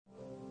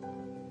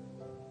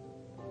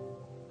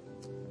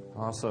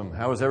Awesome.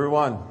 How is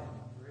everyone?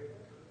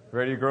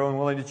 Ready to grow and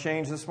willing to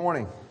change this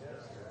morning?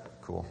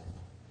 Cool.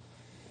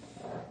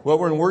 Well,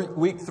 we're in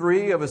week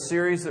 3 of a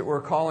series that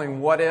we're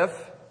calling What If,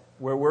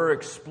 where we're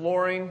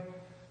exploring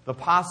the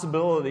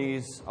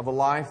possibilities of a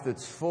life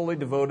that's fully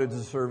devoted to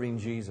serving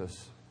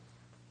Jesus.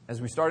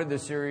 As we started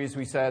this series,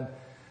 we said,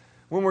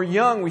 when we're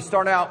young, we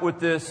start out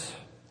with this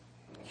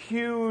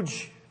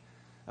huge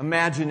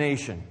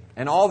imagination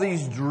and all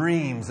these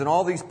dreams and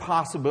all these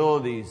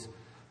possibilities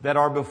that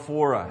are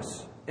before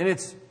us. And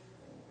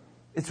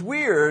it's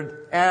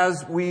weird,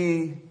 as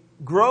we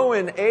grow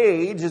in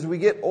age, as we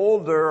get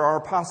older,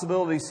 our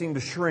possibilities seem to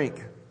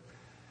shrink.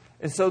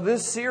 And so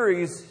this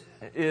series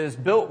is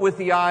built with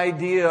the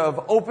idea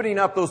of opening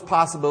up those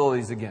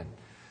possibilities again,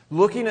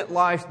 looking at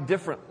life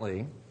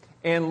differently,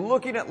 and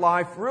looking at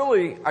life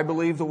really, I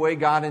believe, the way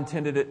God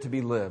intended it to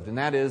be lived, and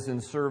that is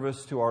in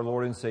service to our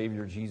Lord and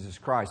Savior, Jesus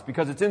Christ.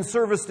 Because it's in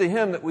service to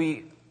Him that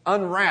we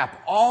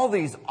unwrap all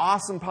these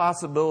awesome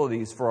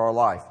possibilities for our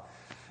life.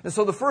 And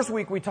so the first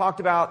week we talked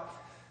about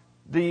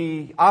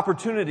the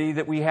opportunity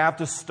that we have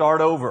to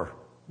start over.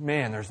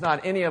 Man, there's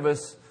not any of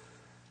us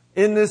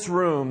in this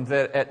room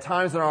that at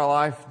times in our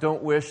life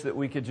don't wish that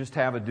we could just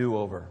have a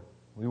do-over.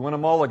 We want a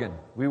mulligan.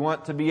 We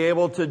want to be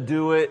able to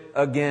do it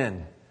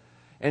again.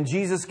 And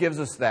Jesus gives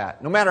us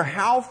that. No matter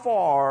how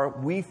far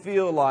we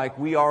feel like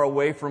we are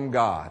away from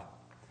God,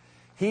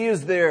 He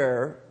is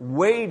there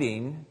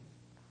waiting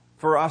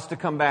for us to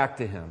come back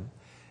to Him.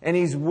 And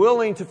He's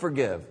willing to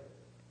forgive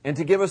and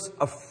to give us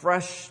a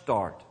fresh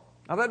start.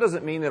 Now, that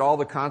doesn't mean that all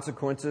the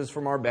consequences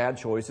from our bad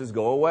choices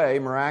go away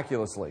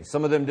miraculously.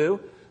 Some of them do,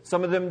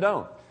 some of them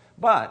don't.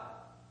 But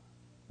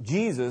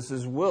Jesus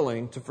is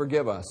willing to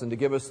forgive us and to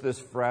give us this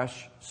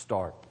fresh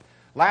start.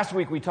 Last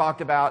week we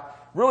talked about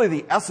really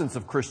the essence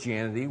of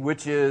Christianity,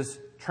 which is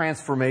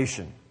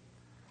transformation.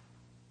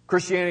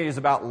 Christianity is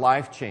about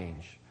life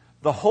change.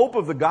 The hope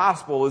of the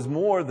gospel is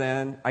more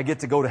than I get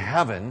to go to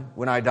heaven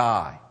when I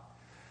die.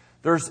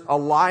 There's a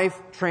life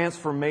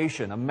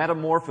transformation, a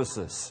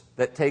metamorphosis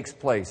that takes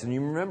place. And you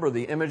remember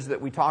the image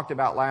that we talked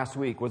about last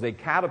week was a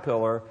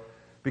caterpillar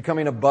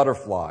becoming a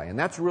butterfly. And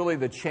that's really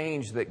the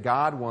change that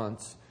God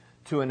wants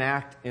to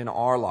enact in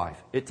our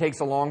life. It takes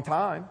a long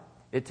time.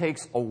 It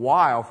takes a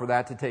while for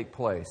that to take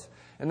place.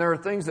 And there are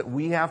things that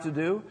we have to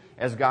do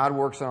as God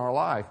works in our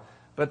life.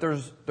 But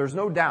there's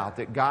no doubt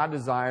that God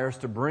desires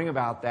to bring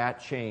about that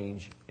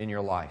change in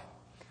your life.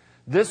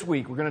 This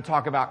week, we're going to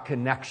talk about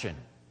connection.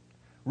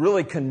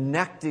 Really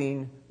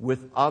connecting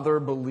with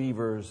other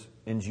believers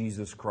in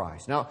Jesus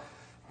Christ. Now,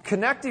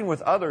 connecting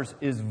with others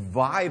is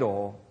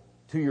vital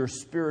to your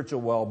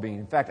spiritual well-being.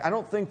 In fact, I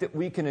don't think that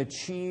we can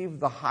achieve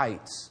the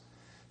heights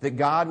that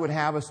God would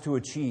have us to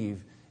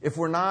achieve if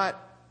we're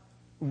not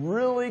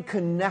really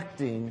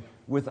connecting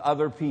with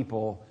other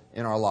people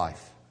in our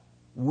life.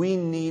 We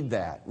need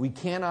that. We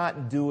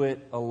cannot do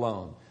it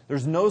alone.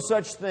 There's no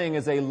such thing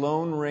as a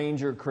Lone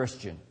Ranger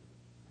Christian.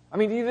 I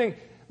mean, do you think...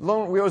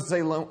 we always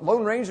say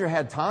Lone Ranger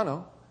had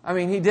Tano. I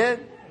mean, he did.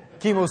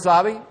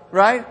 Kimosabe,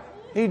 right?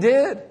 He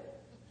did.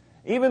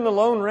 Even the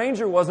Lone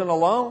Ranger wasn't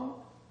alone.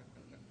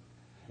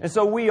 And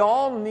so we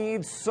all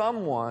need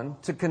someone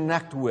to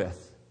connect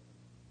with.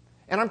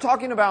 And I'm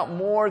talking about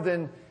more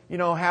than,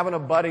 having a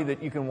buddy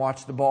that you can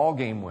watch the ball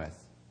game with,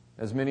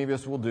 as many of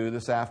us will do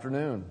this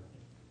afternoon.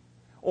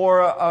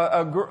 Or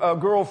a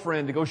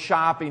girlfriend to go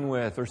shopping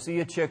with, or see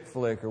a chick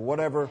flick, or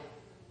whatever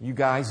you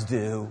guys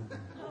do.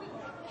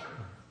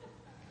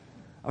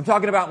 I'm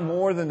talking about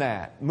more than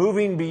that.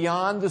 Moving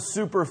beyond the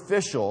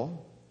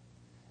superficial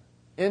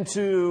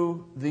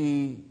into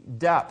the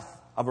depth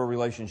of a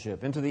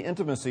relationship, into the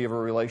intimacy of a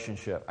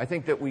relationship. I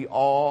think that we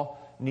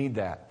all need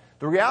that.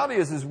 The reality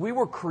is we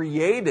were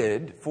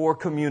created for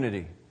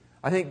community.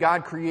 I think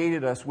God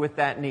created us with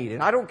that need.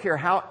 And I don't care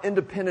how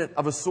independent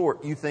of a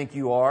sort you think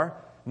you are.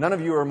 None of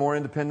you are more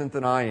independent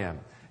than I am.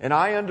 And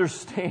I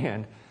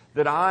understand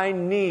that I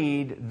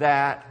need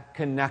that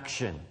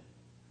connection.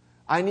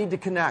 I need to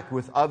connect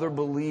with other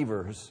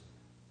believers,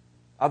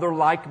 other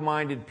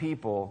like-minded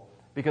people,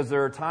 because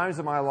there are times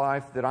in my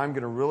life that I'm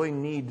going to really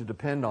need to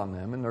depend on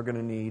them, and they're going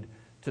to need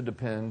to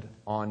depend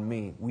on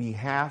me. We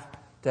have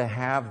to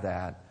have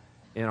that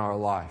in our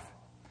life.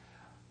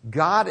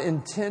 God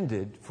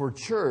intended for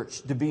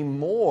church to be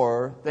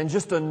more than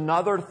just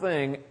another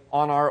thing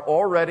on our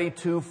already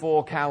too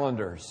full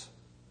calendars.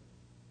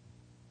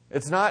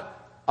 It's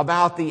not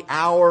about the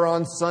hour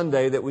on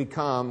Sunday that we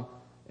come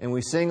and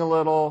we sing a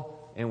little,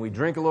 and we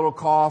drink a little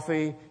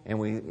coffee, and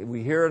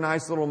we hear a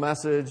nice little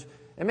message,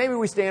 and maybe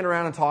we stand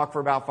around and talk for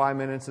about 5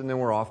 minutes, and then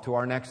we're off to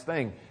our next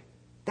thing.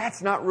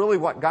 That's not really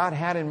what God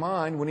had in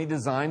mind when He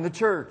designed the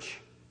church.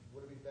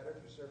 Would it be better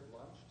if you served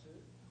lunch, too?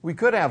 We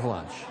could have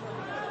lunch.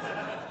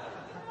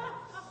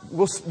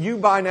 You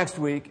buy next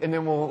week, and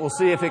then we'll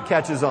see if it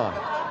catches on.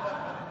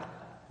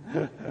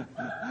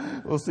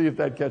 We'll see if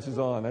that catches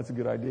on. That's a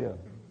good idea.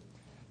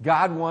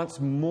 God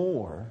wants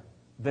more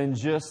than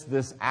just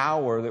this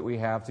hour that we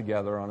have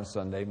together on a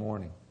Sunday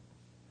morning.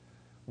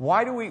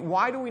 Why do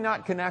we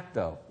not connect,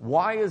 though?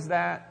 Why is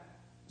that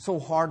so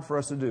hard for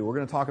us to do. We're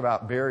going to talk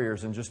about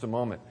barriers in just a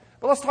moment.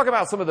 But let's talk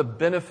about some of the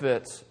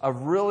benefits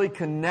of really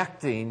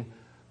connecting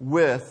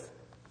with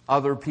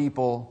other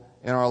people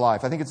in our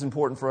life. I think it's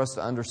important for us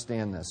to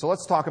understand this. So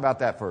let's talk about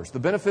that first. The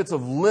benefits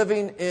of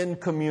living in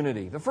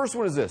community. The first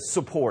one is this: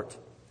 support.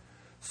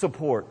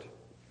 Support.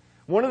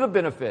 One of the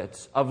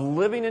benefits of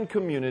living in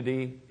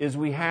community is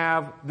we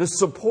have the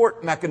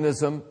support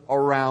mechanism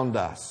around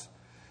us.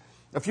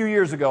 A few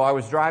years ago, I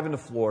was driving to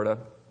Florida,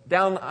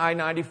 down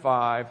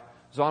I-95,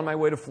 was on my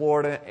way to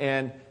Florida,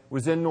 and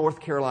was in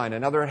North Carolina.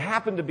 Now, there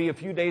happened to be a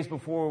few days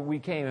before we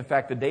came, in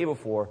fact, the day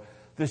before,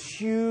 this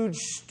huge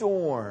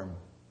storm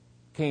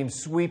came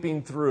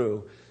sweeping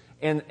through.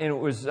 And it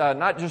was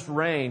not just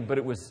rain, but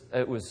it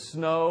was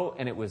snow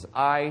and it was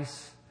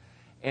ice.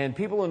 And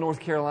people in North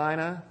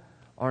Carolina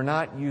are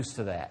not used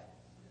to that.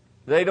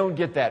 They don't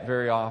get that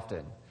very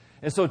often.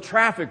 And so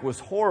traffic was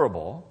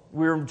horrible.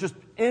 We were just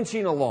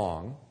inching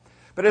along.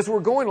 But as we're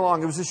going along,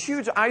 there was this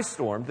huge ice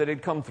storm that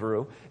had come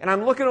through. And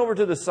I'm looking over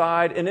to the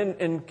side. And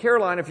in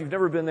Carolina, if you've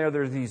never been there,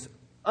 there's these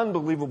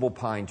unbelievable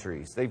pine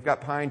trees. They've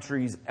got pine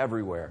trees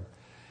everywhere.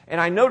 And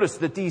I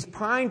noticed that these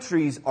pine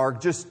trees are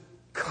just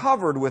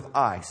covered with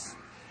ice.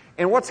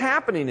 And what's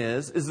happening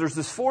is there's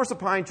this force of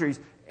pine trees,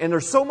 and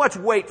there's so much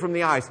weight from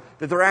the ice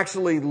that they're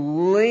actually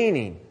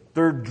leaning.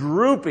 They're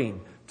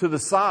drooping to the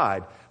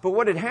side. But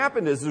what had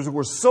happened is there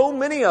were so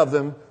many of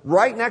them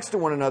right next to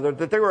one another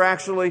that they were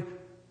actually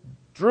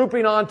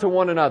drooping onto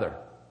one another.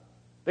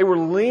 They were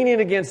leaning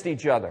against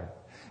each other.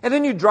 And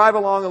then you'd drive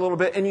along a little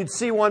bit and you'd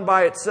see one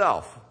by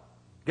itself.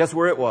 Guess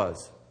where it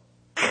was?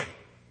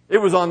 It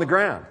was on the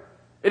ground.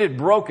 It had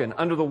broken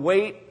under the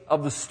weight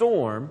of the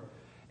storm,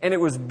 and it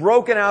was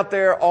broken out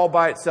there all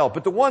by itself.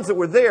 But the ones that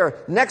were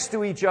there next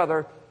to each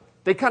other,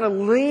 they kind of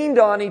leaned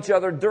on each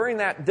other during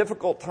that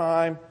difficult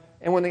time,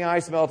 and when the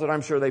ice melted,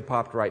 I'm sure they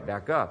popped right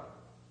back up.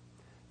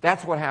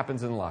 That's what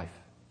happens in life.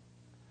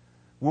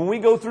 When we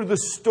go through the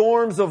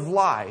storms of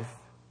life,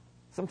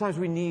 sometimes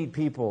we need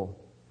people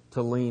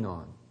to lean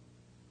on.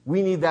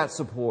 We need that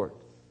support.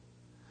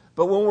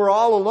 But when we're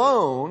all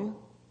alone,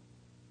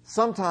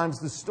 sometimes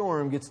the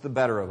storm gets the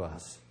better of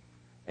us,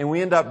 and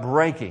we end up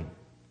breaking.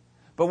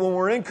 But when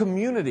we're in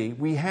community,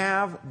 we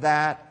have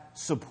that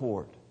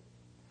support.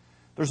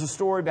 There's a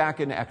story back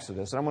in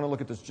Exodus, and I'm going to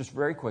look at this just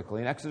very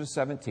quickly, in Exodus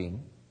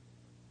 17,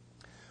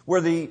 where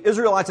the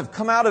Israelites have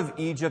come out of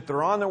Egypt.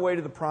 They're on their way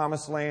to the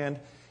Promised Land,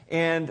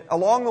 and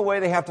along the way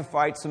they have to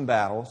fight some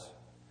battles.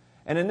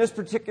 And in this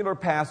particular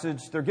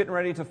passage, they're getting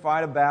ready to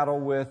fight a battle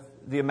with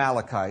the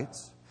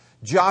Amalekites.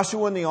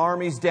 Joshua and the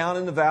armies down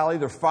in the valley,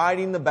 they're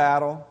fighting the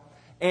battle.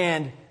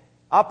 And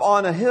up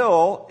on a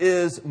hill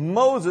is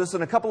Moses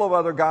and a couple of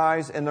other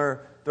guys, and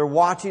they're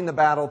watching the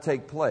battle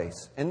take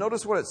place. And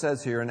notice what it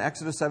says here in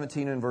Exodus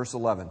 17 and verse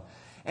 11.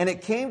 And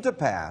it came to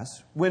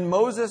pass, when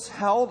Moses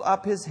held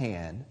up his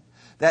hand,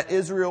 that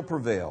Israel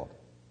prevailed.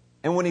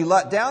 And when he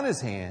let down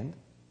his hand,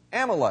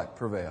 Amalek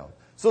prevailed.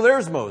 So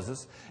there's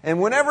Moses.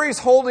 And whenever he's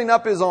holding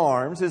up his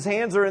arms, his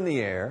hands are in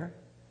the air.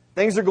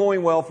 Things are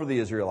going well for the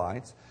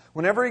Israelites.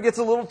 Whenever he gets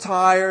a little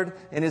tired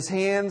and his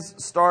hands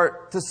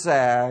start to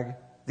sag,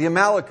 the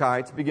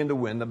Amalekites begin to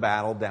win the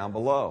battle down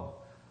below.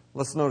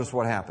 Let's notice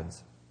what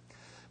happens.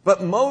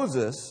 But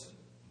Moses'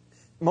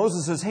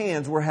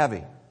 hands were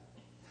heavy.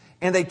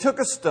 And they took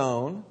a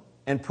stone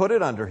and put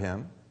it under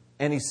him,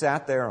 and he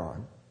sat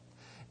thereon.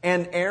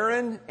 And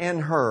Aaron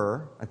and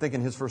Hur, I'm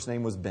thinking his first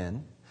name was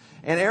Ben,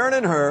 and Aaron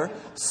and Hur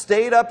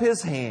stayed up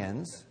his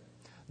hands,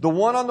 the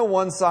one on the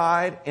one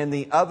side and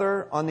the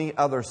other on the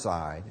other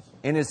side.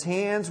 And his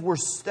hands were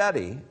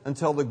steady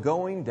until the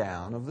going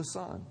down of the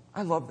sun.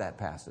 I love that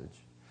passage.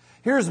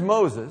 Here's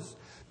Moses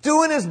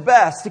doing his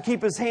best to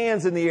keep his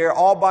hands in the air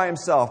all by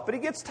himself, but he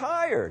gets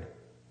tired.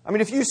 I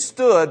mean, if you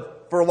stood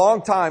for a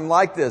long time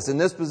like this, in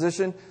this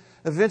position,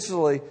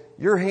 eventually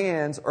your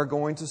hands are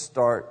going to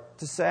start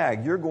to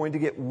sag. You're going to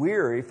get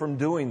weary from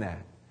doing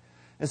that.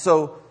 And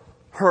so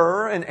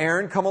Hur and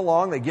Aaron come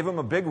along. They give him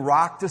a big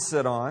rock to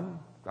sit on.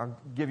 I'll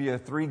give you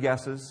 3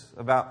 guesses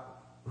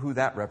about who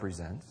that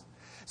represents.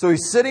 So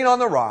he's sitting on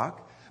the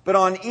rock, but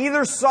on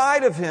either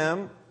side of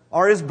him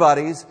are his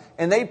buddies,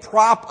 and they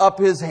prop up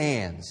his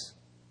hands.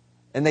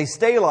 And they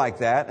stay like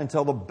that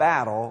until the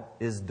battle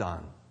is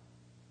done.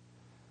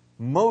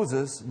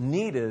 Moses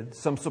needed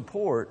some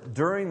support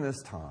during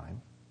this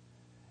time,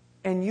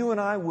 and you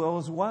and I will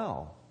as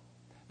well.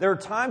 There are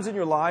times in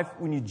your life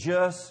when you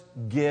just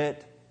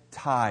get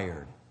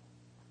tired.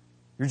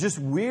 You're just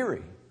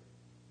weary.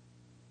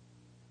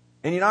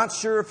 And you're not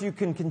sure if you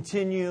can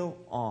continue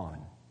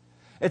on.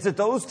 It's at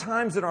those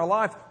times in our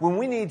life when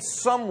we need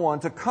someone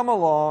to come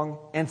along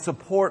and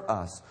support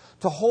us,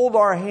 to hold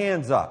our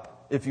hands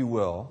up, if you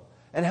will,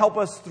 and help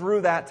us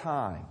through that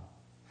time.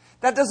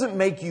 That doesn't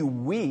make you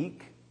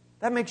weak.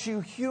 That makes you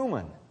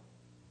human.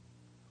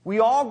 We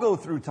all go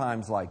through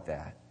times like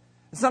that.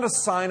 It's not a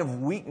sign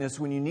of weakness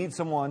when you need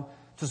someone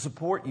to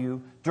support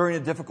you during a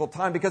difficult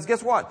time, because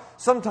guess what?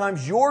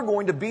 Sometimes you're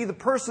going to be the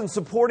person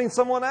supporting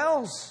someone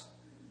else.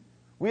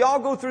 We all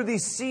go through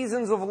these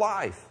seasons of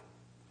life.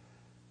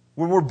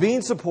 when we're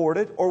being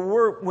supported,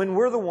 or when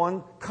we're the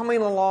one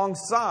coming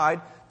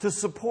alongside to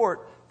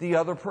support the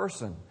other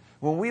person.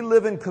 When we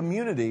live in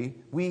community,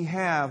 we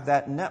have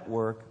that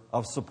network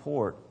of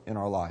support in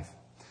our life.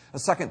 A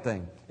second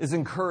thing is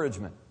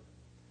encouragement.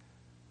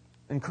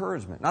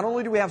 Encouragement. Not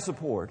only do we have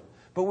support,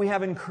 but we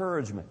have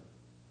encouragement.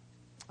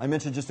 I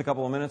mentioned just a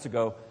couple of minutes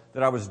ago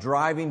that I was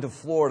driving to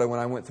Florida when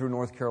I went through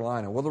North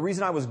Carolina. Well, the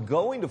reason I was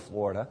going to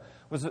Florida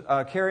was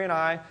Carrie and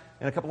I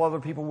and a couple other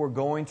people were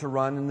going to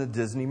run in the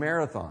Disney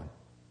Marathon.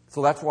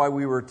 So that's why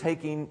we were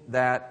taking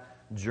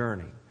that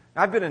journey.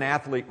 I've been an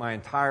athlete my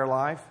entire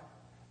life,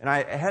 and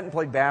I hadn't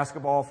played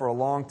basketball for a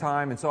long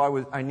time, and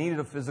so I needed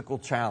a physical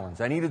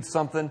challenge. I needed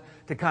something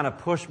to kind of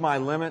push my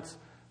limits.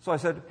 So I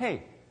said,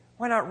 hey,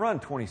 why not run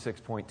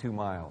 26.2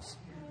 miles?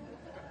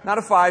 Not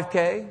a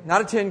 5K,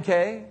 not a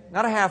 10K,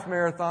 not a half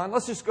marathon.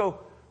 Let's just go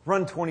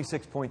run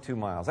 26.2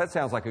 miles. That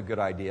sounds like a good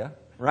idea,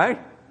 right?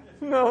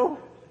 No,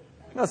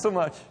 not so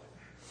much.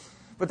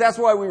 But that's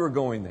why we were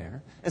going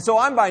there. And so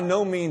I'm by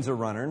no means a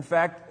runner. In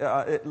fact,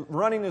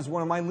 running is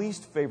one of my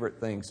least favorite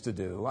things to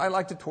do. I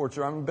like to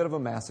torture. I'm a bit of a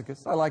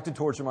masochist. I like to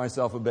torture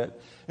myself a bit.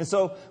 And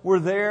so we're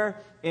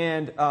there,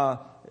 and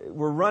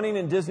we're running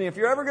in Disney. If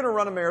you're ever going to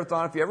run a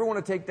marathon, if you ever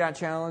want to take that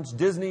challenge,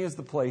 Disney is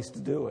the place to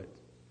do it.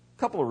 A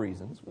couple of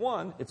reasons.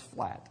 One, it's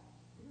flat.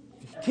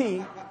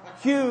 Key.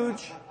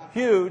 Huge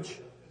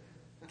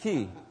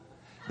key.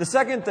 The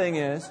second thing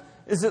is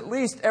at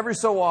least every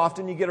so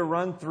often you get a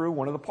run through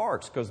one of the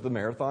parks, because the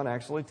marathon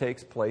actually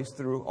takes place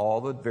through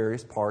all the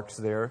various parks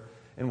there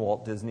in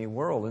Walt Disney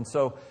World. And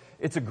so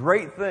it's a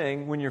great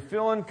thing when you're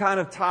feeling kind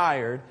of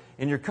tired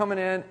and you're coming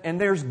in and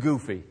there's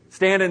Goofy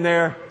standing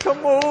there.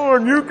 Come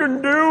on, you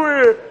can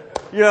do it.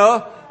 You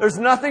know, there's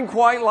nothing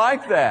quite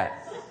like that.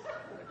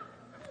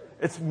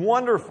 It's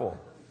wonderful.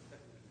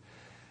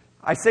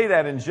 I say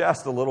that in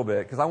jest a little bit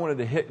because I wanted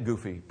to hit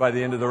Goofy by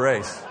the end of the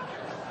race.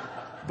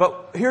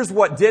 But here's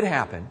what did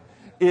happen.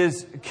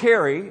 Is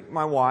Carrie,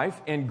 my wife,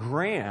 and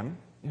Graham,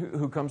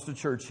 who comes to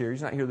church here.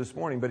 He's not here this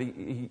morning, but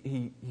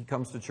he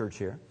comes to church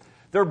here.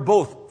 They're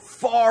both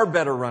far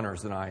better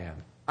runners than I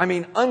am. I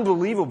mean,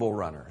 unbelievable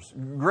runners.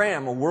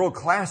 Graham, a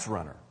world-class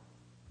runner.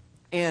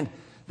 And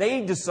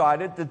they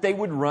decided that they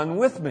would run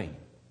with me.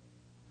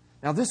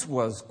 Now, this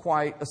was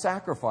quite a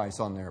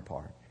sacrifice on their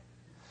part.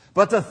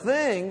 But the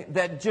thing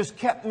that just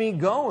kept me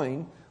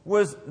going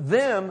was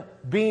them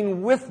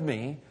being with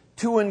me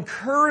to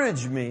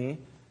encourage me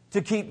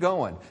to keep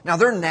going. Now,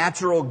 their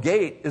natural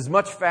gait is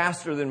much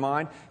faster than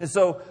mine. And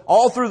so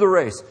all through the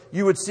race,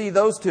 you would see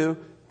those two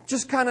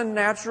just kind of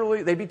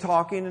naturally, they'd be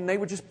talking and they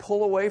would just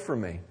pull away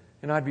from me.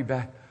 And I'd be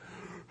back.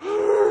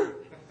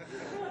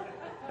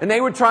 And they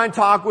would try and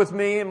talk with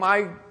me, and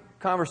my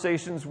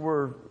conversations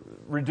were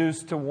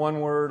reduced to one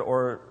word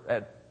or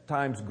at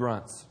times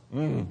grunts.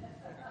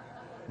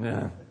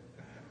 Yeah.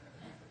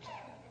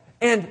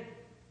 And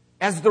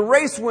as the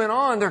race went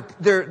on,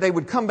 they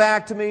would come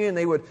back to me and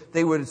they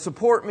would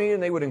support me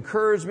and they would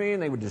encourage me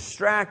and they would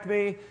distract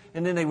me,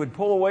 and then they would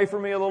pull away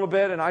from me a little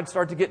bit and I'd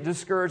start to get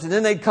discouraged, and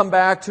then they'd come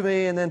back to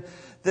me and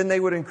then they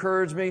would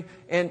encourage me.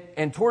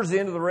 And towards the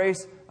end of the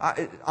race,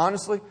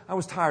 honestly, I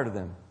was tired of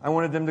them. I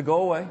wanted them to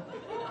go away.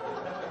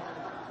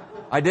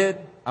 I did.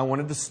 I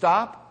wanted to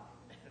stop.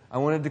 I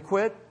wanted to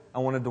quit. I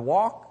wanted to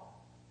walk.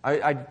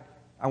 I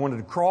wanted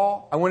to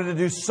crawl. I wanted to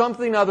do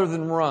something other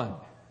than run.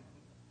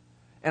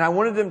 And I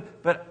wanted them,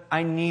 but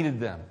I needed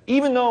them.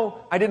 Even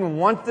though I didn't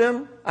want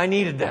them, I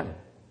needed them.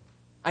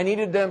 I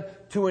needed them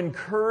to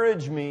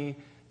encourage me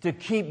to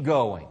keep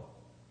going.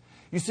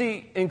 You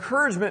see,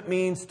 encouragement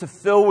means to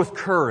fill with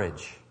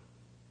courage.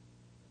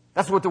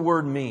 That's what the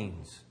word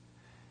means.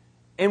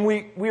 And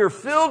we are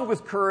filled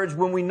with courage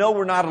when we know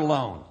we're not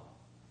alone.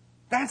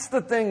 That's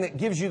the thing that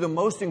gives you the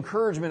most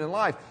encouragement in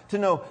life, to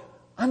know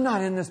I'm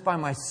not in this by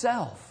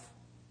myself.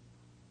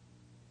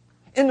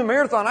 In the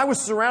marathon, I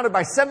was surrounded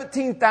by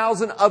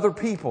 17,000 other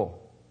people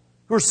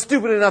who were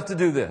stupid enough to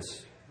do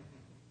this.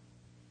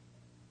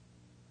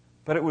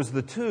 But it was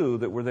the two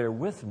that were there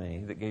with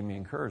me that gave me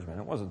encouragement.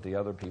 It wasn't the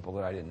other people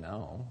that I didn't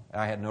know,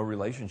 I had no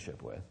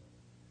relationship with.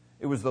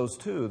 It was those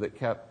two that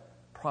kept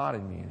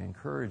prodding me and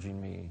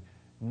encouraging me,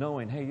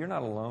 knowing, hey, you're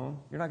not alone.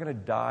 You're not going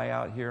to die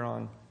out here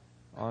on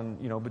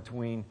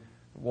between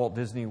Walt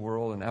Disney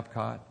World and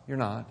Epcot. You're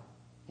not.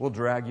 We'll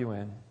drag you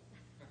in.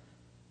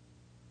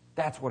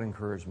 That's what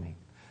encouraged me.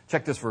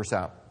 Check this verse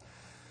out.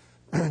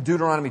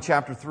 Deuteronomy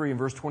chapter 3 and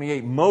verse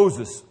 28.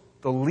 Moses,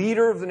 the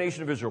leader of the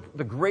nation of Israel,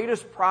 the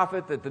greatest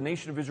prophet that the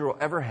nation of Israel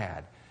ever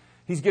had,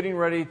 he's getting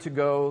ready to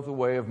go the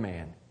way of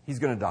man. He's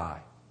going to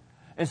die.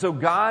 And so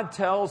God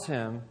tells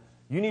him,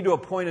 you need to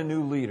appoint a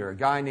new leader, a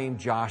guy named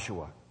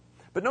Joshua.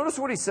 But notice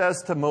what he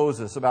says to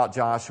Moses about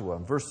Joshua,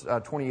 verse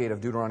 28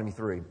 of Deuteronomy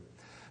 3.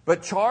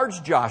 But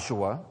charge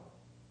Joshua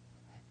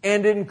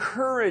and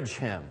encourage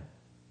him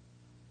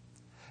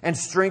and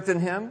strengthen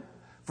him,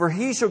 for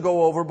he shall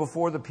go over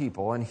before the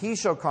people, and he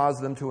shall cause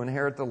them to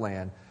inherit the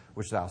land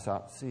which thou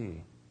shalt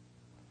see.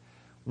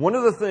 One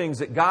of the things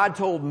that God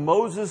told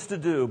Moses to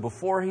do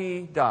before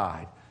he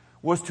died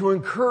was to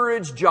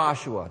encourage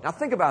Joshua. Now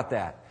think about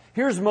that.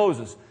 Here's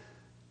Moses.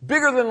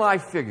 bigger than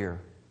life figure,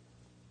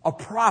 a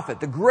prophet,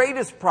 the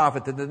greatest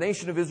prophet that the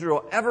nation of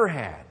Israel ever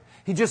had.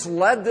 He just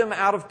led them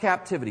out of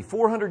captivity,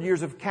 400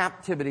 years of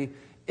captivity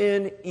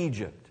in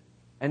Egypt.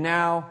 And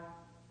now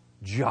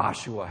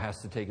Joshua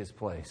has to take his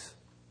place.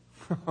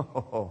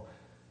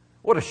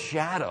 What a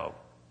shadow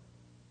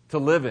to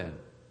live in.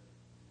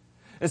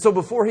 And so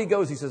before he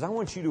goes, he says, I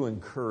want you to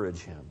encourage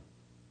him.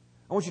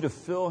 I want you to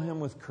fill him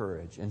with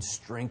courage and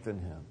strengthen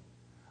him.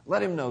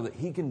 Let him know that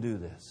he can do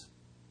this,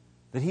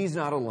 that he's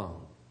not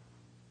alone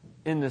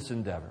in this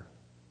endeavor.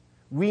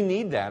 We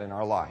need that in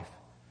our life.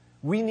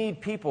 We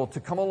need people to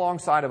come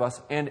alongside of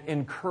us and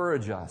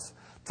encourage us,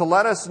 to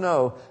let us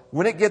know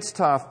when it gets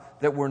tough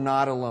that we're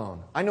not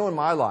alone. I know in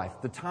my life,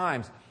 the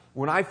times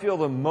when I feel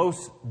the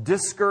most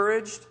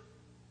discouraged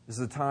is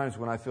the times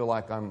when I feel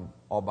like I'm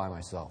all by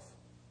myself.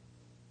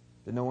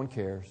 That no one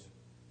cares,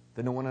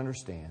 that no one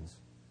understands,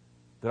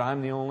 that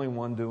I'm the only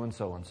one doing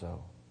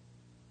so-and-so.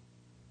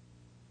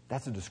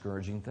 That's a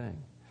discouraging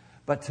thing.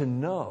 But to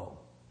know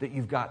that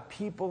you've got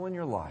people in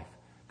your life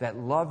that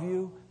love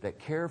you, that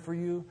care for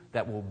you,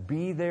 that will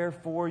be there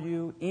for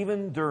you,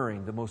 even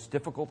during the most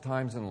difficult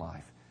times in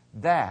life,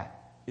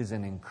 that is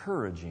an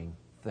encouraging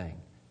thing.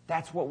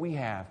 That's what we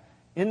have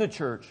in the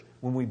church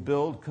when we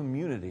build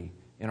community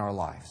in our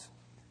lives.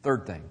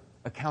 Third thing,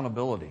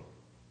 accountability.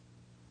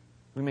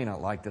 We may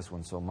not like this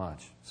one so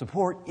much.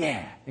 Support,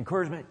 yeah.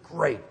 Encouragement,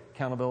 great.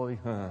 Accountability,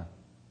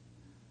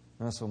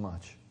 not so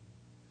much.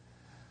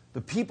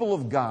 The people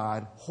of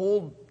God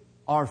hold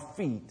our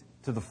feet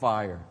to the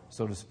fire,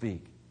 so to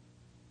speak.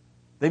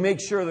 They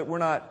make sure that we're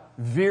not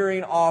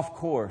veering off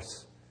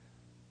course,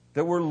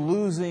 that we're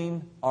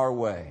losing our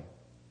way.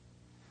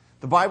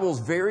 The Bible is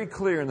very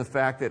clear in the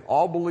fact that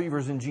all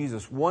believers in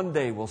Jesus one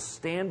day will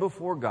stand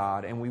before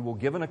God and we will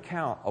give an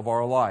account of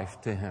our life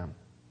to Him.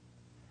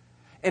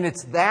 And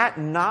it's that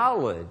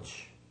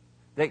knowledge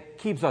that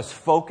keeps us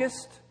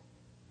focused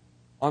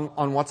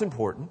on what's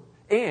important,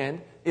 and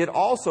it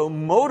also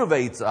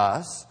motivates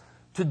us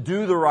to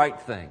do the right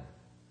thing.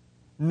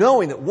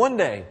 Knowing that one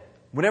day,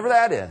 whenever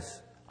that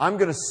is, I'm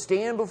going to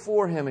stand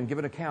before Him and give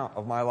an account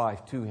of my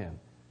life to Him.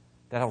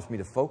 That helps me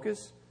to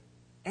focus,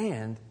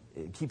 and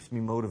it keeps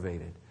me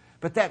motivated.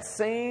 But that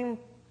same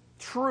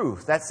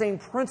truth, that same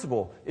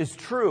principle is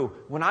true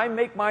when I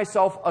make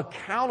myself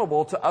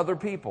accountable to other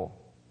people.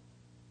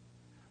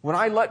 When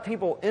I let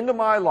people into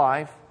my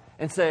life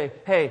and say,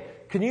 hey,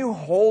 can you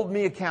hold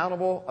me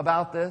accountable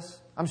about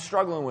this? I'm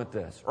struggling with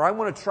this. Or I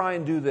want to try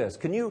and do this.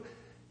 Can you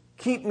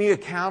keep me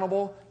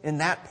accountable in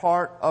that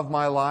part of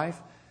my life?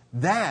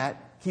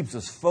 That keeps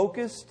us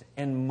focused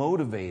and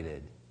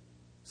motivated.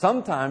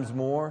 Sometimes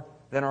more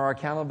than our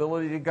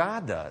accountability to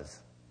God does.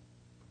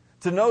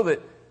 To know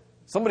that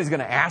somebody's going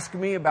to ask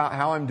me about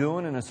how I'm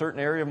doing in a certain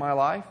area of my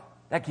life,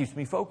 that keeps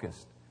me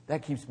focused.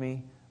 That keeps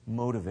me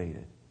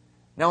motivated.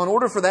 Now, in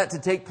order for that to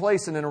take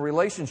place and in a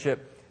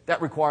relationship,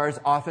 that requires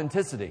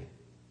authenticity.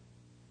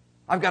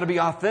 I've got to be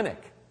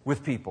authentic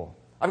with people.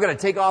 I've got to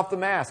take off the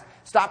mask.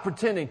 Stop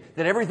pretending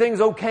that everything's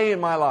okay in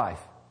my life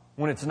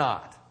when it's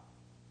not.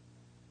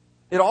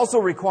 It also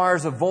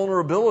requires a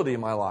vulnerability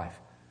in my life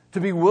to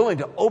be willing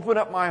to open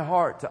up my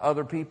heart to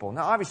other people.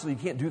 Now, obviously, you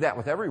can't do that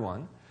with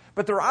everyone,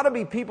 but there ought to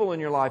be people in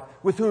your life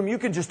with whom you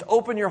can just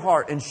open your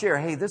heart and share,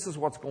 hey, this is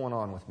what's going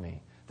on with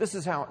me. This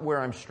is where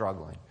I'm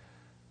struggling.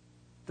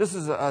 This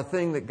is a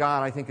thing that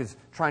God, I think, is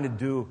trying to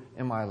do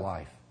in my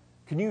life.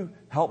 Can you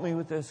help me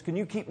with this? Can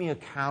you keep me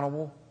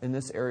accountable in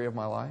this area of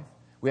my life?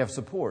 We have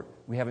support.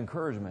 We have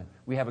encouragement.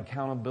 We have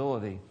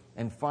accountability.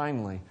 And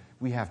finally,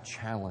 we have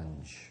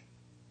challenge.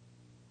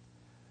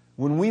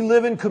 When we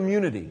live in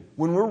community,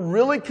 when we're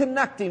really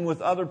connecting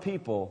with other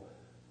people,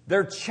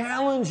 they're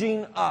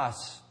challenging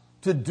us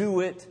to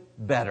do it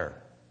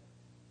better.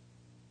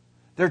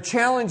 They're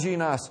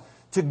challenging us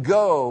to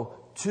go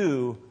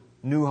to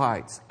new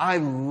heights. I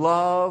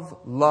love,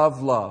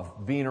 love,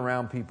 love being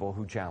around people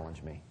who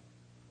challenge me.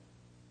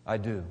 I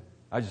do.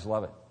 I just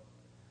love it.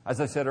 As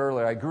I said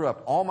earlier, I grew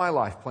up all my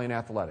life playing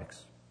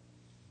athletics.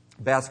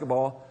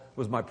 Basketball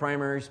was my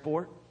primary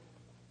sport,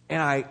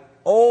 and I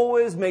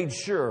always made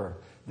sure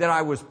that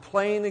I was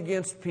playing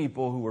against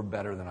people who were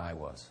better than I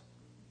was,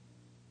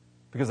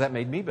 because that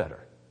made me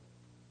better.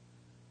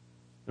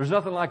 There's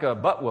nothing like a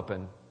butt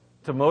whooping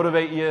to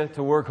motivate you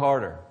to work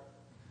harder.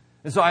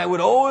 And so I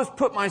would always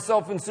put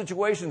myself in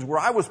situations where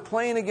I was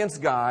playing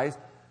against guys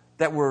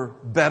that were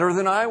better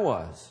than I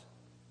was,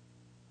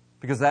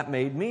 because that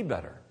made me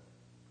better.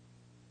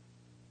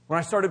 When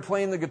I started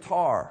playing the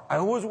guitar, I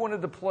always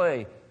wanted to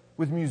play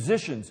with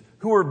musicians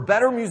who were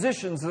better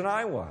musicians than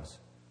I was,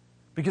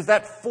 because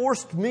that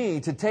forced me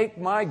to take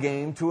my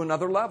game to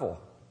another level.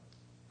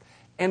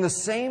 And the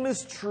same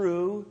is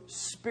true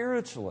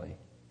spiritually.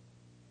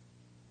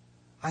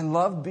 I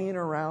love being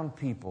around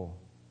people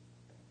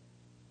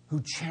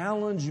who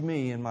challenge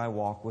me in my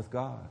walk with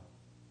God,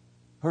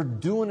 who are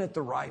doing it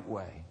the right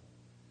way,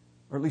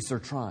 or at least they're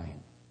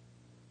trying.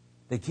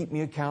 They keep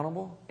me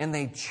accountable, and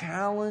they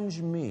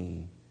challenge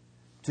me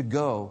to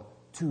go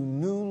to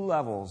new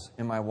levels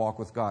in my walk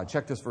with God.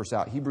 Check this verse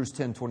out, Hebrews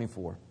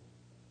 10:24.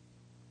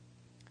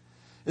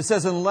 It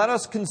says, and let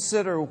us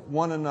consider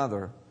one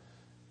another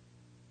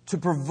to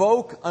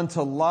provoke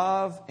unto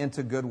love and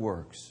to good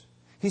works.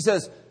 He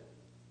says,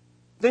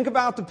 think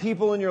about the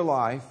people in your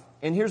life,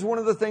 and here's one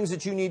of the things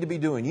that you need to be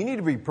doing. You need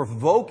to be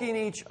provoking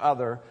each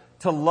other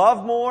to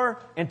love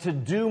more and to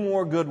do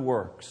more good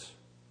works.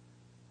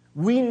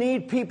 We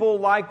need people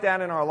like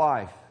that in our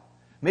life.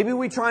 Maybe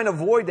we try and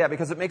avoid that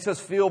because it makes us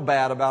feel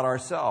bad about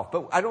ourselves.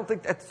 But I don't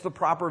think that's the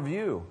proper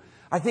view.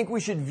 I think we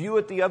should view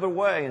it the other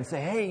way and say,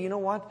 hey, you know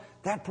what?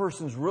 That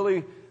person's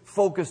really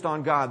focused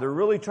on God. They're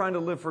really trying to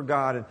live for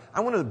God. And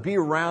I want to be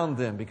around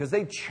them because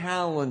they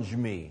challenge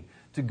me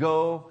to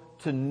go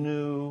to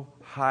new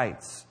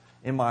heights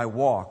in my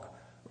walk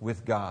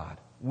with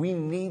God. We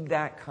need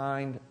that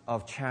kind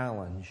of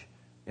challenge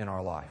in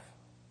our life.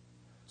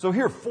 So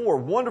here are 4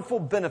 wonderful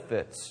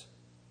benefits.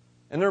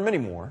 And there are many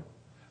more.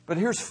 But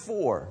here's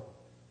 4.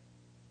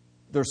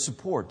 There's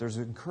support, there's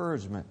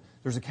encouragement,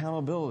 there's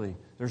accountability,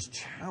 there's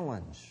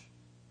challenge.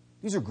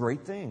 These are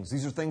great things.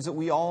 These are things that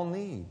we all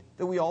need,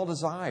 that we all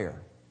desire.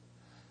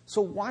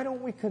 So why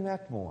don't we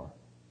connect more?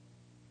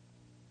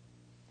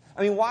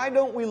 I mean, why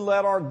don't we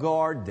let our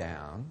guard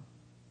down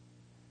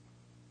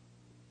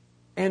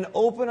and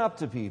open up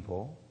to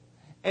people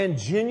and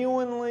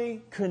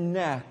genuinely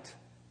connect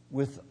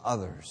with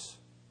others?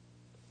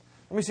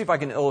 Let me see if I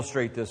can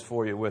illustrate this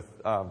for you with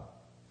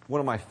one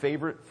of my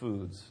favorite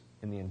foods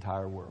in the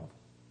entire world.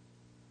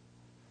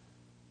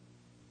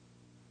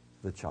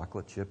 The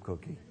chocolate chip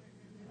cookie.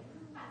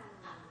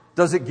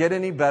 Does it get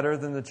any better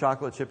than the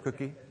chocolate chip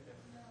cookie?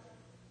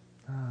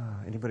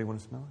 Anybody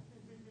want to smell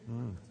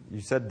it?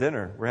 You said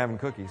dinner. We're having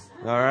cookies.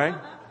 All right?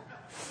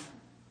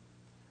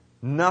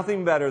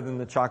 Nothing better than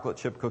the chocolate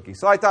chip cookie.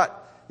 So I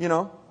thought,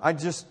 I'd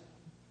just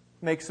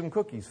make some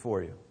cookies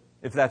for you,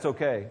 if that's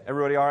okay.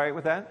 Everybody all right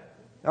with that?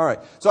 All right.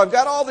 So I've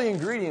got all the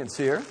ingredients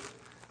here.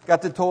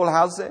 Got the toll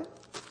house,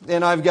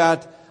 and I've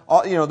got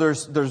all,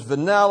 there's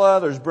vanilla,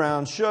 there's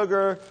brown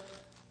sugar,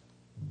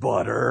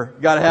 butter.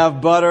 Got to have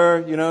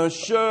butter,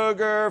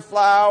 sugar,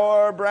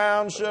 flour,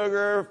 brown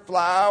sugar,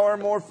 flour,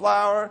 more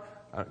flour.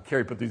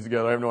 Carrie put these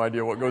together. I have no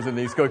idea what goes in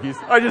these cookies.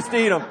 I just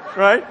eat them,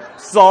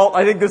 right? Salt.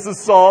 I think this is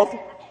salt.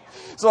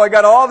 So I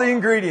got all the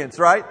ingredients,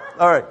 right?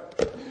 All right.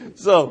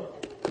 So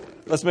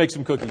let's make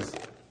some cookies.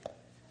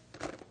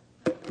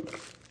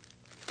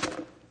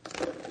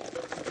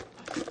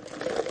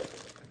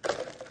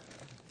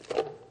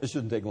 This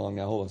shouldn't take long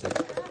now. Hold on a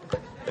second.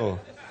 Oh,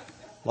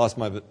 lost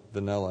my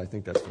vanilla. I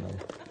think that's vanilla.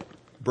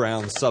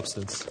 Brown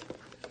substance.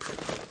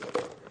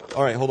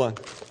 All right, hold on.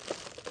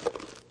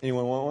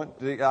 Anyone want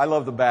one? I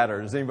love the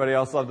batter. Does anybody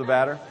else love the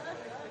batter?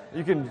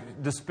 You can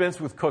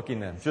dispense with cooking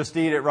them. Just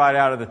eat it right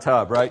out of the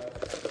tub, right?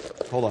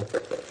 Hold on.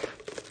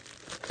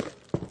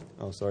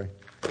 Oh, sorry.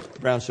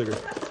 Brown sugar.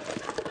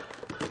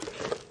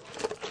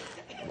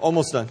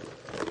 Almost done.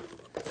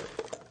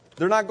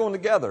 They're not going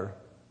together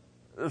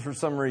for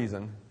some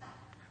reason.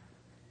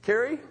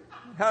 Carrie,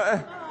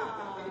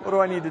 what do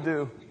I need to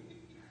do?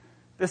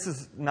 This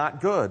is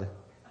not good.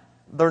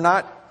 They're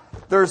not.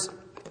 There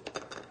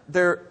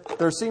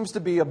seems to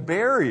be a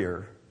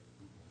barrier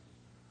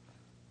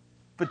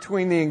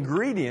between the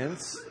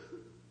ingredients,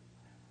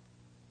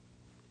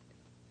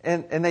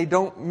 and they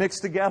don't mix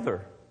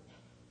together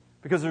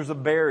because there's a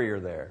barrier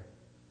there.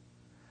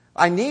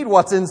 I need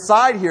what's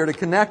inside here to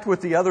connect with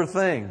the other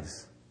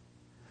things,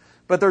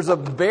 but there's a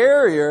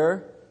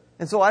barrier,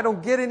 and so I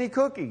don't get any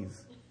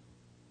cookies.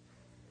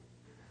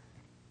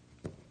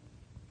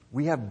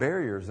 We have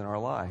barriers in our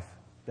life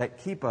that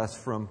keep us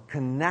from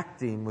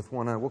connecting with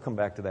one another. We'll come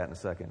back to that in a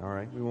second, all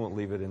right? We won't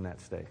leave it in that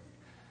state.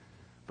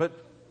 But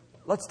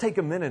let's take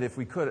a minute, if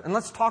we could, and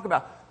let's talk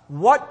about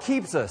what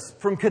keeps us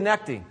from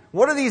connecting.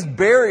 What are these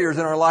barriers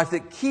in our life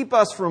that keep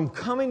us from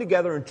coming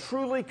together and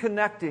truly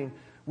connecting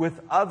with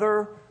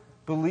other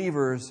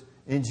believers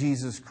in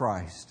Jesus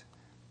Christ?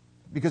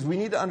 Because we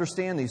need to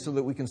understand these so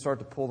that we can start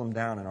to pull them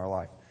down in our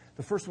life.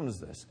 The first one is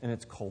this, and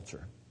it's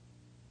culture.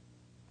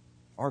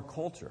 Our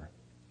culture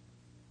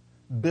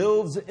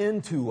builds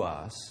into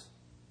us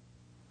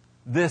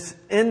this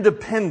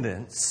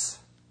independence,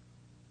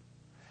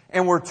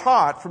 and we're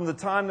taught from the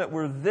time that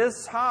we're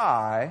this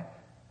high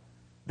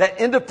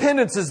that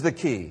independence is the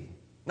key.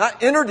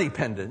 Not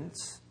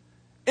interdependence,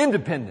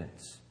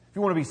 independence. If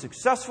you want to be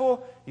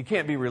successful, you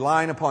can't be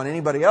relying upon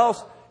anybody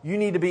else. You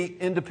need to be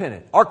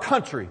independent. Our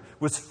country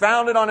was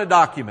founded on a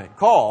document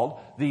called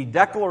the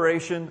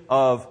Declaration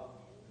of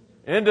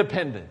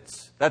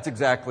Independence. That's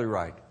exactly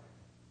right.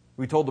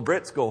 We told the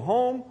Brits, go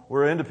home,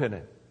 we're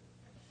independent.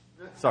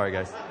 Sorry,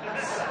 guys.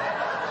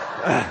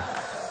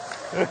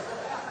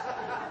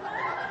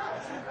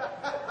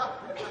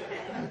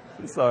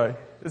 Sorry.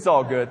 It's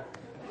all good.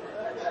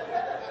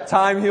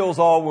 Time heals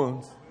all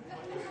wounds.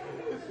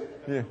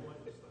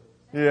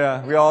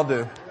 Yeah, we all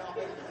do.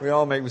 We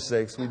all make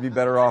mistakes. We'd be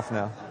better off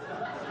now.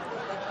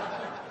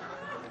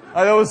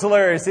 I know it was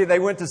hilarious. See, they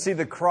went to see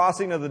the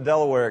crossing of the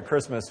Delaware at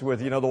Christmas with,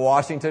 the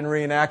Washington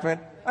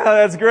reenactment. Oh,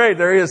 that's great.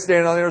 There he is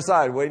standing on the other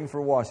side waiting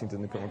for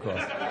Washington to come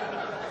across.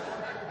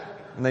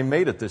 And they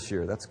made it this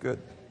year. That's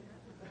good.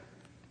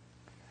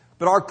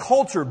 But our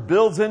culture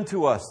builds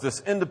into us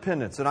this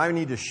independence, and I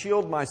need to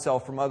shield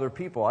myself from other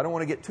people. I don't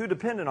want to get too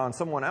dependent on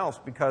someone else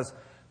because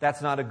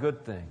that's not a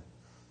good thing.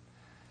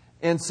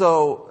 And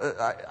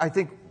so I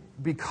think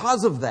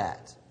because of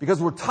that, because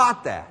we're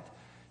taught that,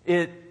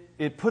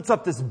 it puts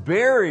up this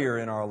barrier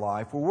in our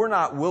life where we're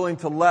not willing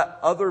to let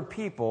other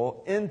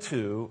people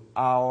into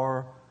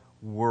our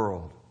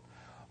world.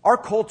 Our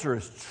culture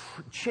has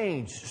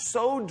changed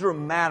so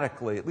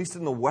dramatically, at least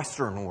in the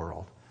Western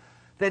world,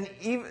 than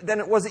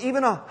it was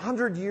even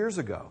 100 years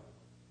ago.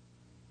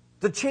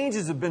 The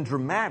changes have been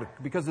dramatic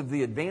because of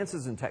the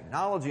advances in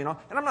technology and all.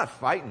 And I'm not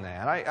fighting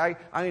that.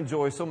 I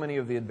enjoy so many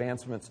of the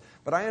advancements.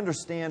 But I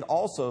understand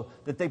also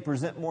that they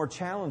present more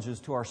challenges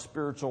to our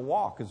spiritual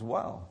walk as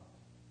well.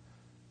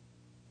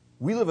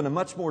 We live in a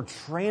much more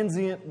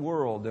transient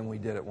world than we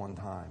did at one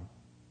time.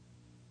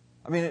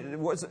 I mean, it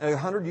was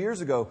 100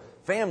 years ago,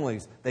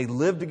 families, they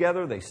lived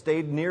together, they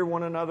stayed near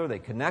one another, they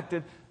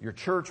connected. Your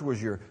church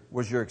was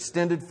your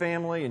extended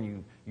family, and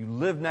you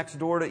lived next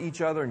door to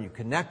each other, and you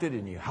connected,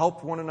 and you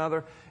helped one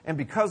another. And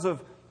because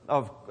of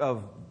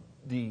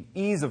the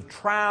ease of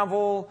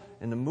travel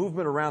and the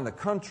movement around the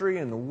country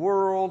and the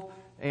world,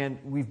 and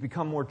we've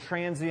become more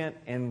transient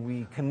and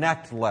we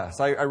connect less.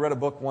 I read a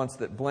book once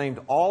that blamed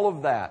all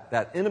of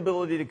that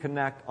inability to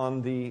connect,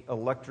 on the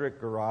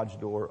electric garage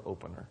door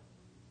opener.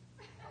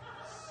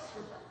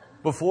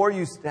 Before,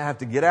 you have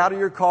to get out of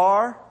your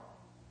car,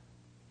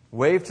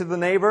 wave to the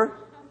neighbor,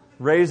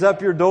 raise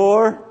up your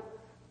door,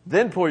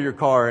 then pull your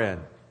car in.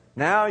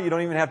 Now you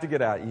don't even have to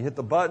get out. You hit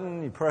the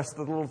button, you press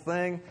the little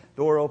thing,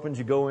 door opens,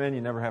 you go in,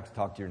 you never have to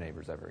talk to your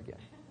neighbors ever again.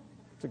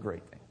 It's a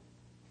great thing.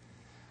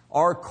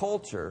 Our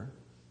culture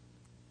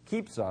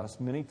keeps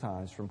us many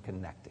times from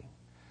connecting.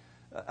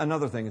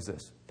 Another thing is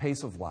this,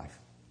 pace of life.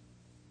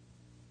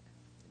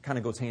 It kind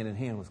of goes hand in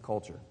hand with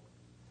culture.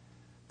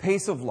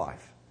 Pace of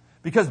life.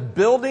 Because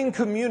building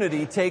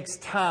community takes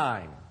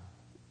time.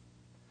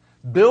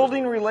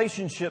 Building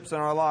relationships in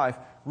our life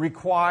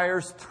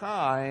requires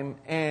time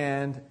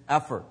and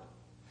effort.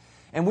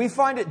 And we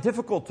find it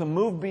difficult to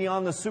move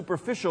beyond the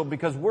superficial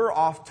because we're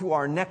off to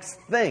our next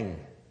thing.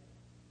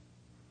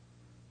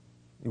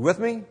 You with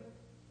me?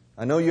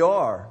 I know you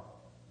are,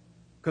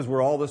 because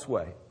we're all this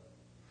way.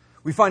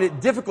 We find it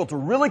difficult to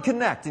really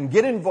connect and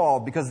get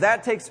involved because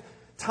that takes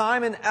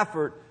time and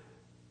effort,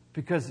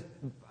 because,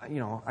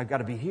 I've got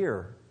to be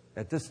here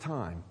at this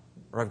time,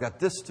 or I've got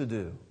this to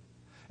do.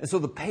 And so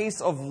the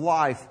pace of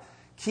life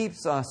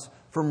keeps us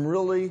from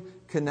really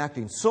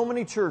connecting. So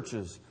many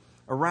churches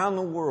around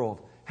the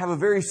world have a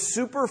very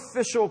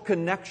superficial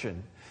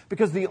connection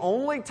because the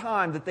only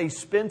time that they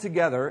spend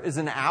together is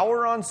an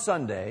hour on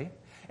Sunday,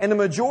 and the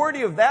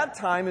majority of that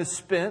time is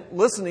spent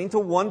listening to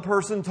one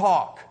person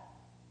talk.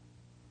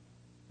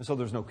 And so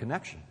there's no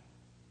connection.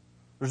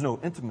 There's no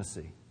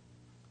intimacy.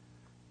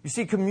 You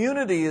see,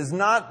 community is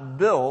not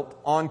built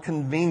on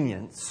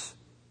convenience,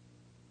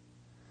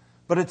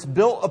 but it's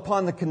built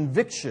upon the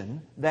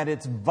conviction that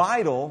it's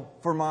vital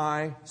for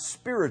my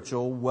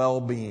spiritual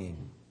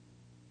well-being.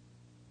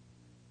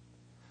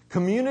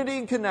 Community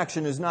and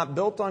connection is not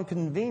built on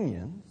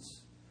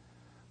convenience,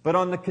 but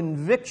on the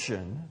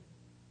conviction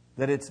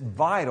that it's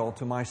vital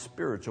to my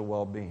spiritual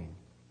well-being.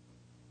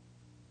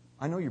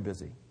 I know you're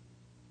busy.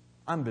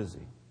 I'm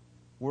busy.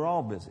 We're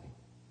all busy.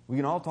 We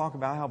can all talk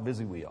about how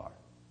busy we are.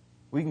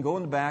 We can go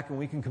in the back and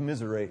we can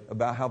commiserate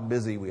about how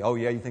busy we are. Oh,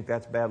 yeah, you think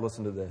that's bad?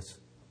 Listen to this.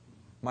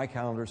 My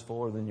calendar's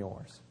fuller than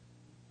yours.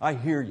 I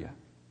hear you.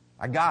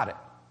 I got it.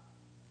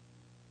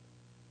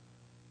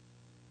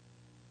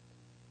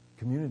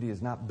 Community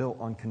is not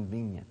built on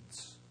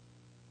convenience,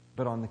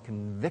 but on the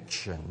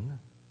conviction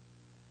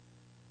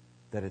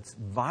that it's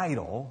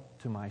vital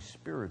to my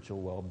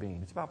spiritual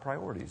well-being. It's about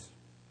priorities.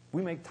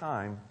 We make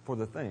time for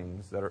the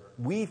things that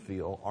we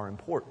feel are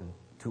important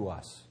to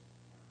us.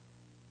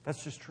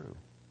 That's just true.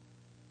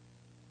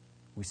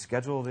 We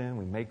schedule it in,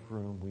 we make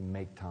room, we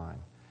make time.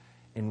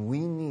 And we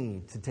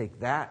need to take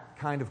that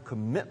kind of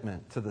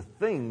commitment to the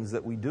things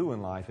that we do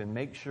in life and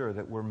make sure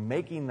that we're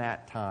making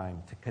that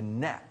time to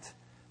connect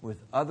with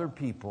other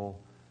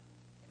people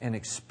and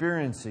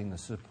experiencing the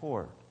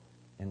support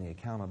and the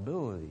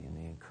accountability and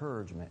the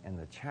encouragement and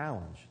the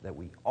challenge that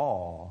we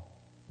all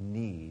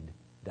need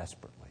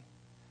desperately.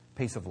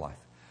 Pace of life.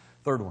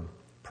 Third one,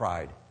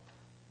 pride.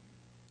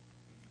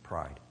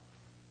 Pride.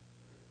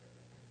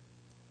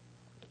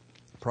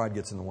 Pride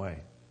gets in the way.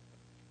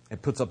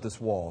 It puts up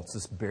this wall. It's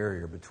this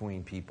barrier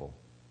between people.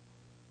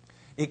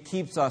 It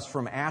keeps us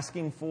from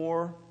asking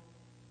for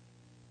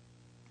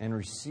and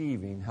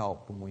receiving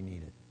help when we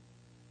need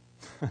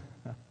it.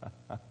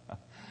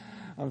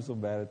 I'm so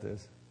bad at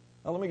this.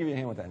 Oh, let me give you a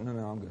hand with that. No,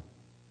 I'm good.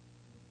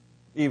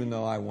 Even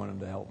though I want him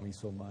to help me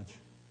so much.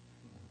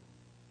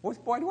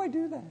 Why do I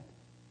do that?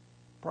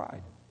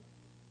 Pride.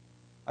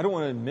 I don't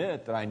want to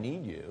admit that I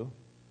need you.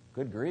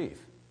 Good grief.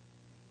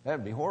 That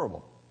would be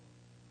horrible.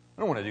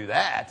 I don't want to do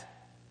that.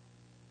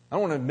 I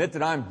don't want to admit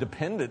that I'm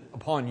dependent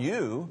upon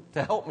you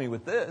to help me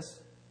with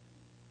this.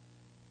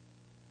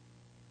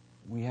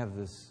 We have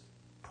this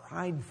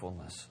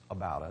pridefulness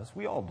about us.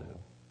 We all do.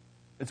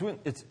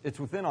 It's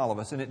within all of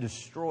us, and it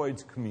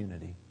destroys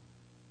community.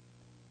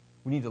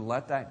 We need to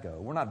let that go.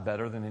 We're not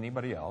better than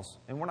anybody else,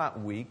 and we're not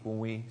weak when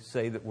we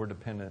say that we're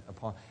dependent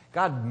upon.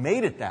 God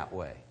made it that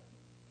way.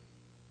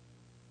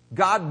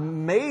 God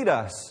made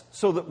us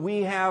so that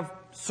we have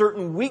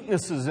certain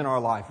weaknesses in our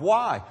life.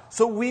 Why?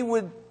 So we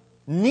would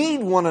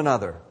need one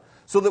another.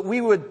 So that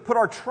we would put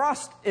our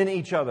trust in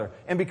each other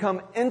and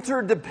become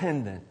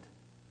interdependent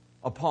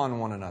upon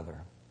one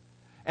another.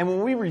 And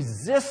when we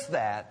resist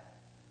that,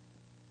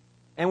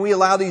 and we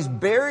allow these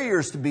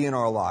barriers to be in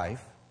our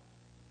life,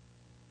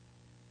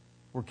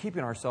 we're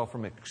keeping ourselves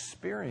from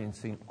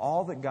experiencing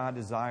all that God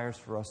desires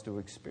for us to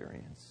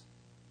experience.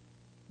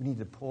 We need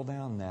to pull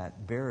down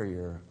that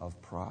barrier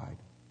of pride.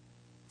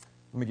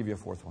 Let me give you a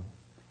fourth one,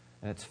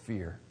 and it's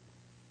fear.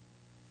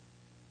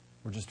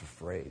 We're just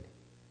afraid.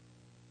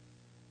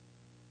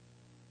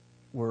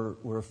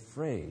 We're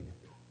afraid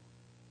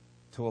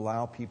to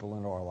allow people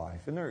into our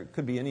life. And there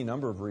could be any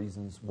number of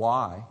reasons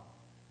why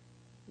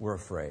we're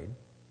afraid.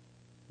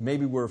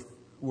 Maybe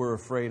we're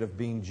afraid of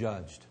being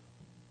judged.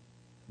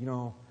 You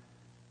know,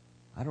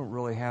 I don't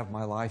really have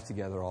my life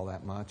together all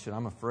that much, and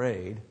I'm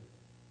afraid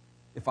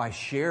if I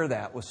share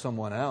that with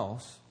someone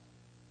else,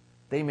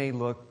 they may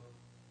look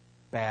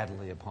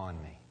badly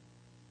upon me.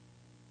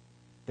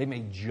 They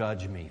may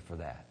judge me for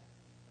that.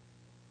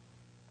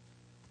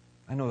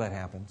 I know that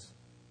happens.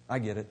 I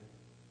get it.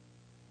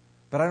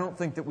 But I don't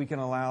think that we can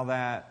allow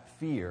that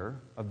fear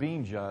of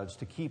being judged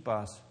to keep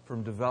us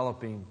from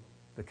developing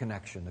the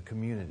connection, the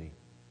community,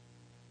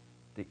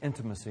 the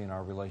intimacy in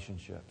our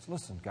relationships.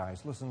 Listen,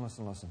 guys, listen.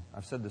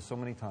 I've said this so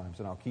many times,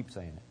 and I'll keep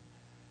saying it.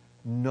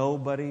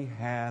 Nobody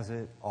has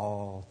it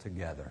all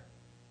together.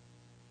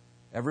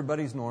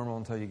 Everybody's normal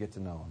until you get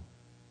to know them.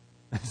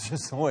 It's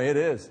just the way it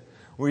is.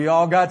 We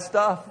all got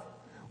stuff.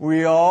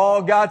 We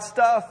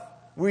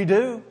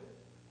do.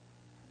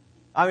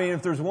 I mean,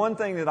 if there's one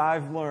thing that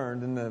I've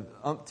learned in the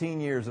umpteen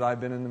years that I've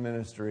been in the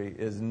ministry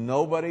is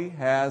nobody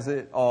has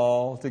it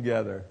all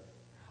together.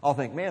 I'll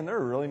think, man, they're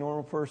a really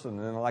normal person.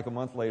 And then like a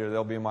month later,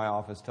 they'll be in my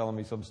office telling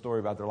me some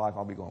story about their life.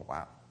 I'll be going,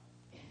 wow.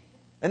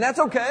 And that's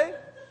okay.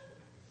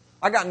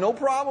 I got no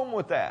problem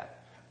with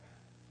that.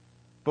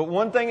 But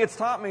one thing it's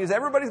taught me is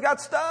everybody's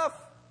got stuff.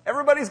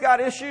 Everybody's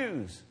got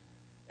issues.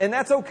 And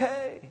that's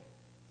okay.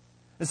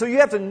 And so you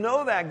have to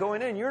know that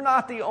going in. You're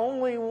not the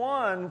only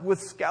one with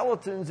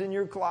skeletons in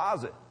your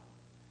closet.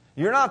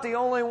 You're not the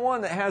only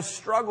one that has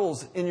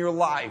struggles in your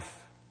life.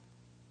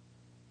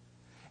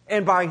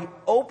 And by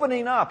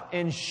opening up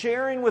and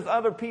sharing with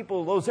other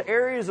people those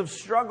areas of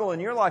struggle in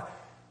your life,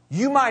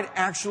 you might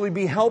actually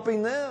be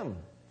helping them.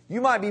 You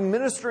might be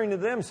ministering to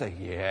them and say,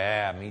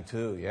 yeah, me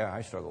too. Yeah,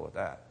 I struggle with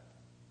that.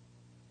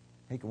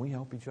 Hey, can we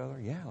help each other?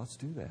 Yeah, let's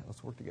do that.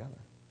 Let's work together.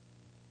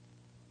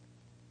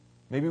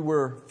 Maybe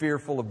we're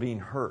fearful of being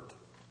hurt.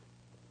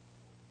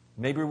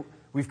 Maybe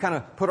we've kind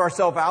of put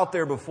ourselves out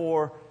there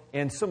before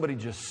and somebody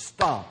just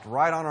stomped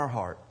right on our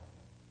heart.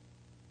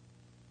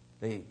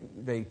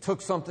 They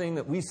took something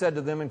that we said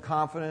to them in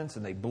confidence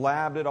and they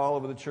blabbed it all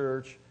over the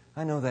church.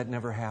 I know that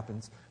never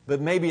happens, but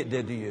maybe it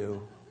did to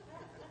you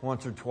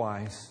once or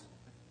twice.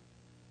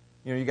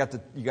 You know,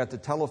 you got the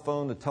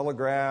telephone, the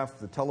telegraph,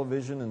 the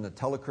television, and the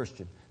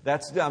telechristian.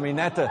 That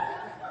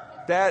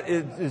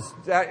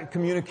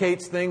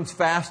communicates things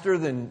faster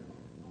than,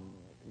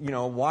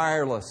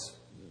 wireless,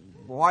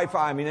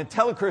 Wi-Fi. I mean, a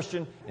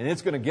telechristian, and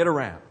it's going to get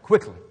around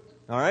quickly.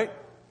 All right?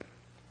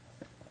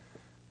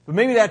 But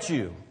maybe that's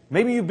you.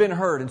 Maybe you've been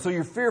hurt, and so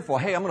you're fearful.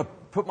 Hey, I'm going to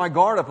put my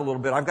guard up a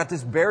little bit. I've got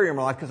this barrier in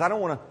my life because I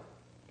don't want to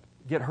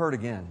get hurt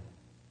again.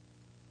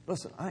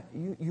 Listen,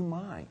 you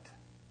might.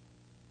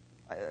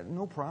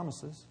 No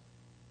promises.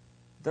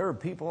 There are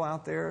people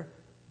out there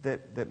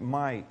that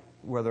might,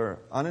 whether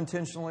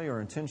unintentionally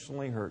or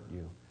intentionally, hurt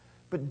you.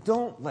 But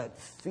don't let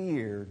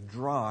fear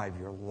drive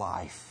your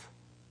life.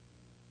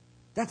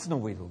 That's no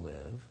way to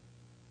live.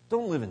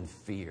 Don't live in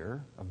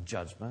fear of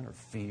judgment or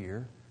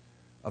fear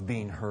of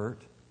being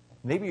hurt.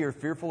 Maybe you're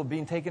fearful of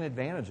being taken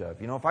advantage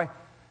of. You know, if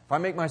I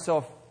make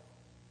myself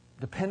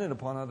dependent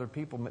upon other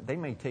people, they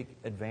may take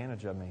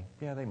advantage of me.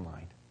 Yeah, they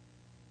might.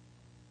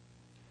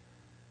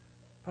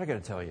 But I got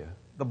to tell you,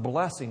 the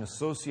blessing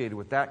associated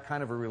with that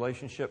kind of a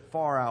relationship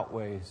far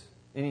outweighs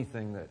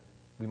anything that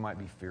we might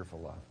be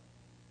fearful of.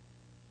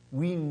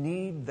 We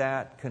need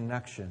that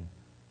connection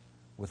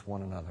with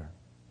one another.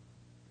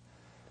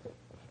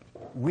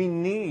 We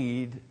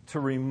need to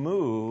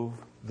remove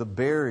the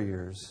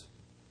barriers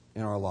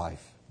in our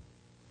life.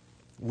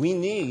 We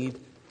need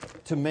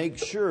to make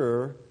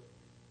sure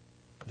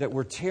that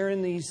we're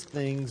tearing these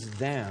things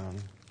down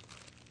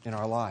in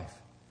our life.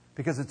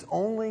 Because it's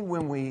only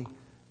when we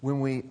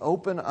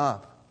open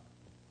up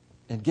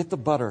and get the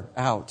butter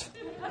out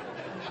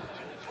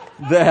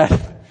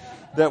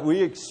that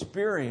we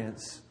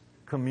experience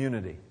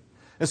community.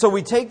 And so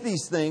we take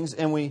these things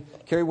and we...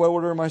 Carrie, what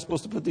order am I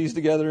supposed to put these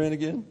together in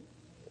again?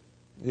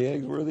 The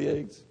eggs? Where are the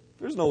eggs?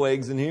 There's no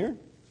eggs in here.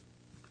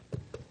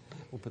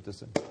 We'll put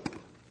this in.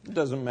 It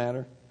doesn't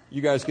matter.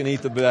 You guys can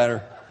eat the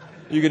batter.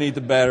 You can eat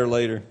the batter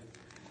later.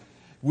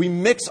 We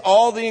mix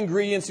all the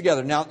ingredients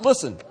together. Now,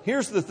 listen,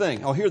 here's the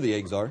thing. Oh, here the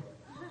eggs are.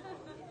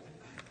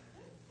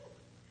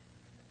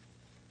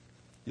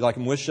 You like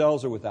them with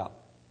shells or without?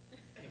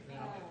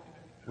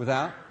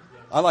 Without?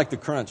 I like the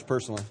crunch,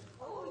 personally.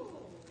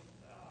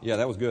 Yeah,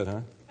 that was good,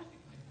 huh?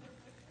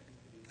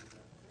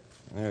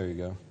 There you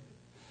go.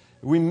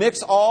 We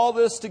mix all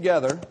this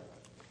together.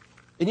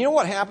 And you know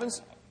what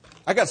happens?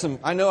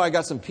 I know I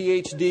got some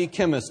PhD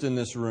chemists in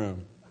this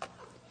room.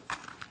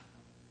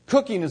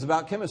 Cooking is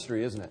about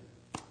chemistry, isn't it?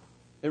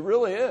 It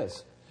really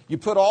is. You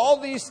put all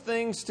these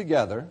things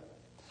together,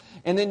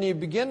 and then you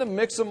begin to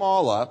mix them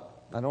all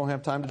up. I don't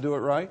have time to do it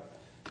right,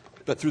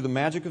 but through the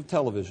magic of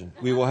television,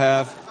 we will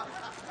have,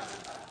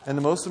 and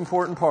the most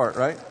important part,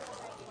 right?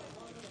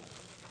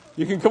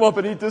 You can come up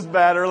and eat this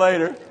batter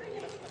later.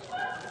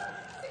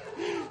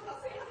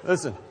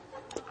 Listen,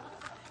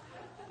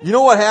 you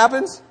know what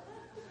happens?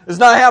 It's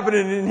not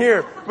happening in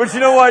here, but you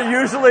know what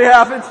usually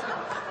happens?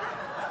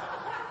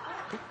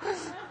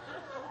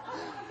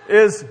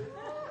 Is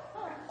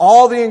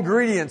all the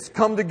ingredients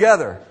come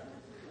together.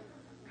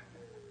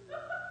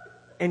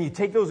 And you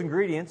take those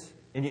ingredients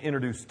and you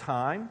introduce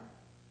time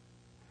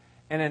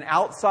and an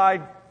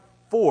outside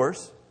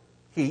force,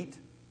 heat,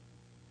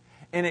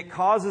 and it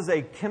causes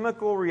a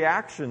chemical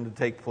reaction to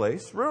take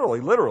place, really,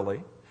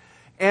 literally.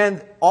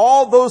 And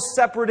all those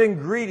separate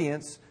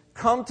ingredients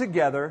come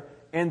together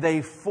and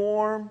they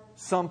form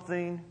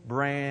something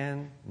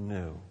brand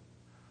new.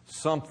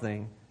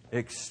 Something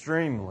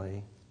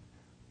extremely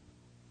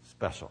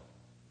special.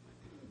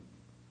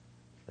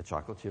 A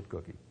chocolate chip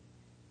cookie.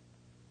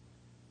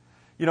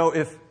 You know,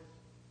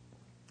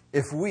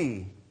 if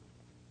we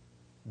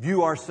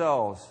view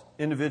ourselves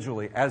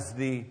individually as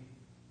the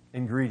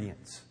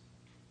ingredients,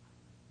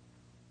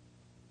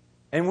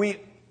 and we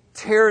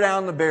tear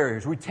down the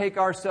barriers, we take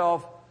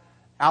ourselves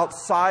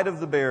outside of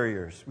the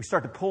barriers, we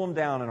start to pull them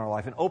down in our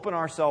life and open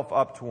ourselves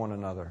up to one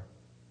another.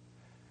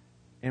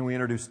 And we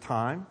introduce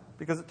time,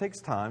 because it takes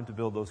time to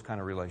build those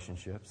kind of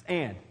relationships.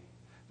 And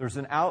there's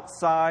an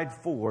outside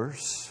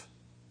force,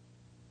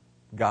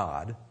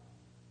 God,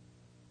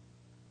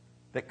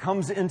 that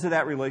comes into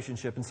that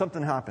relationship, and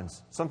something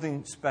happens.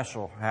 Something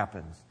special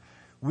happens.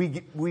 We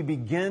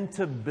begin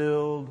to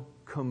build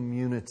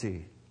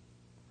community.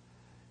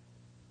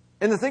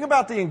 And the thing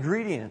about the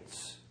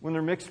ingredients, when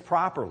they're mixed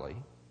properly,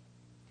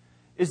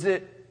 is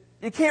that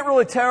you can't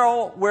really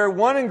tell where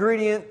one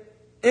ingredient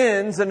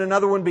ends and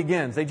another one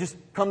begins. They just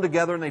come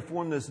together and they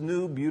form this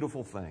new,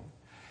 beautiful thing.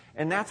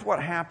 And that's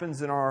what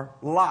happens in our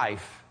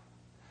life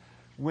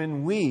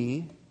when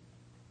we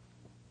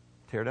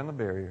tear down the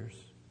barriers,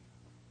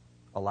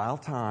 allow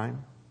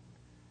time,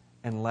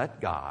 and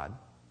let God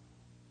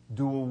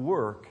do a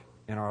work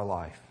in our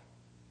life.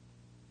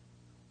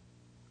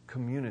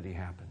 Community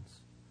happens.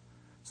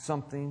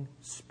 Something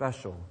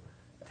special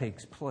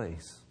takes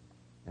place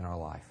in our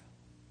life.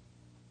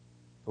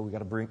 But we got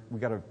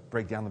to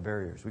break down the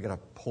barriers. We got to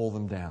pull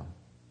them down.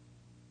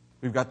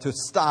 We've got to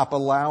stop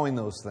allowing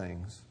those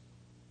things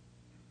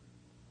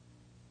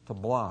to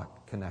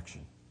block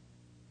connection.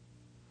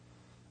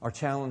 Our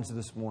challenge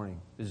this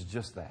morning is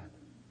just that.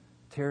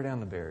 Tear down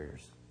the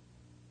barriers.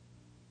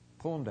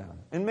 Pull them down.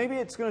 And maybe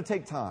it's going to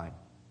take time.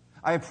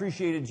 I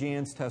appreciated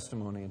Jan's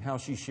testimony and how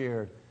she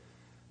shared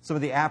some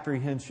of the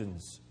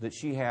apprehensions that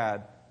she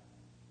had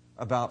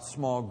about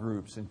small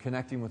groups and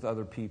connecting with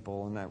other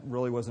people, and that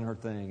really wasn't her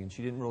thing, and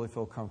she didn't really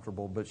feel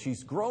comfortable, but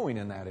she's growing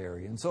in that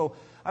area. And so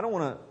I don't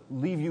want to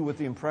leave you with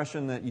the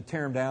impression that you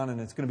tear them down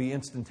and it's going to be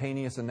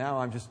instantaneous and now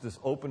I'm just this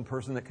open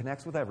person that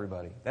connects with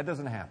everybody. That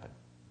doesn't happen.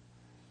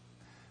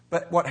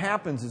 But what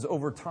happens is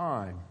over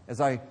time,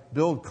 as I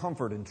build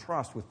comfort and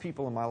trust with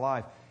people in my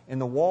life, and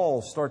the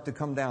walls start to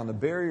come down, the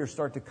barriers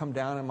start to come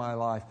down in my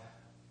life,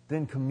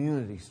 then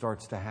community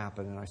starts to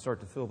happen, and I start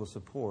to feel the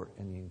support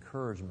and the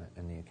encouragement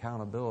and the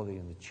accountability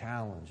and the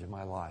challenge in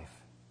my life.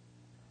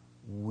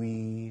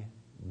 We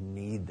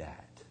need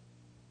that.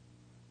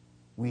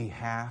 We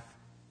have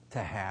to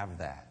have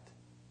that.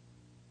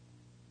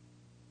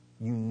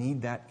 You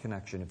need that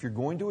connection. If you're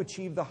going to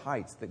achieve the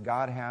heights that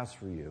God has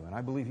for you, and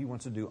I believe He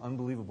wants to do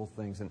unbelievable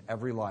things in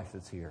every life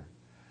that's here,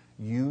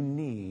 you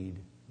need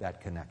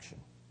that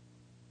connection.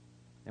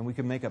 And we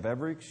can make up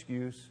every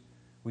excuse.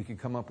 We could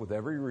come up with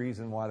every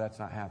reason why that's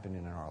not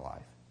happening in our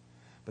life.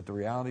 But the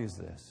reality is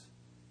this.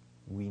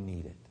 We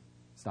need it.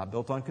 It's not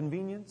built on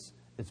convenience.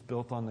 It's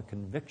built on the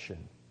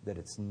conviction that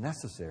it's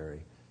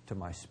necessary to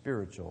my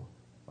spiritual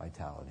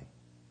vitality.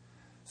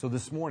 So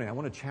this morning, I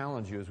want to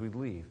challenge you as we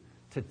leave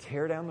to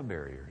tear down the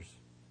barriers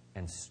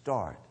and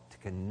start to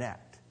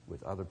connect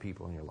with other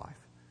people in your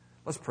life.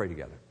 Let's pray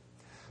together.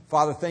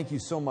 Father, thank you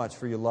so much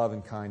for your love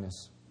and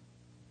kindness.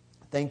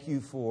 Thank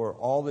you for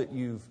all that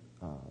you've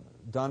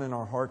done in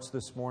our hearts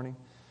this morning.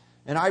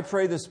 And I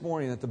pray this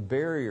morning that the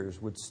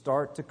barriers would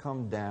start to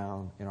come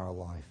down in our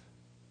life.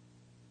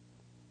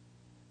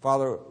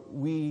 Father,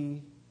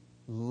 we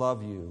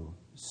love you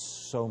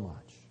so much.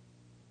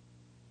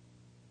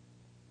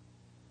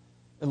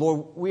 And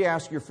Lord, we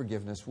ask your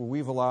forgiveness where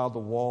we've allowed the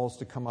walls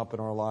to come up in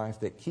our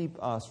life that keep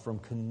us from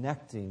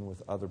connecting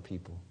with other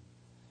people.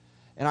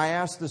 And I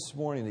ask this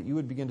morning that you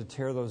would begin to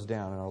tear those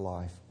down in our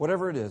life.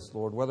 Whatever it is,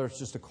 Lord, whether it's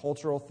just a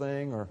cultural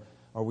thing or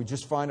we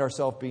just find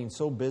ourselves being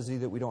so busy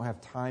that we don't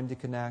have time to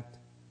connect.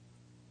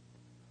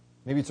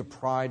 Maybe it's a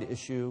pride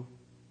issue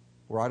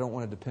where I don't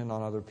want to depend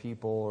on other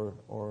people,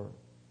 or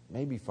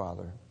maybe,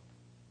 Father,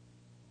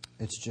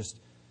 it's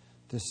just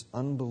this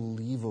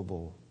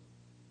unbelievable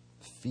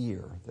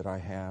fear that I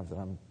have that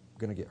I'm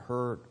going to get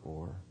hurt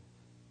or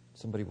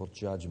somebody will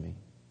judge me.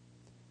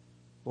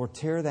 Lord,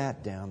 tear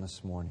that down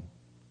this morning.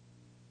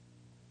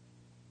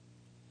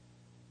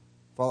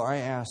 Father, I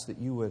ask that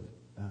you would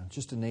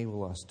just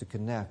enable us to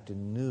connect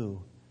in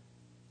new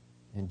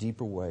and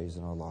deeper ways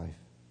in our life.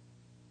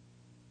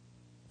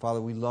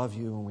 Father, we love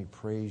you and we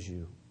praise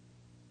you.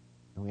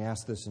 And we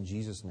ask this in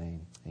Jesus'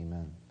 name.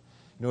 Amen.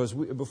 You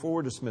know, before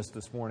we're dismissed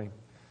this morning,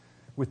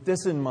 with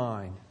this in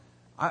mind,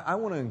 I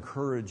want to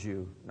encourage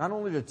you not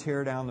only to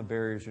tear down the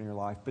barriers in your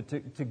life, but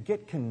to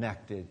get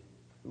connected.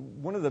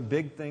 One of the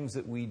big things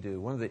that we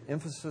do, one of the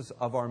emphasis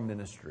of our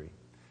ministry,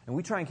 and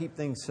we try and keep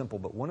things simple,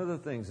 but one of the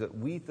things that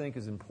we think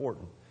is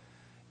important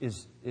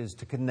is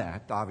to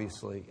connect,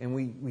 obviously. And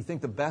we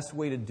think the best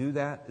way to do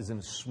that is in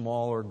a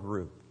smaller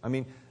group. I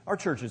mean, our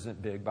church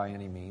isn't big by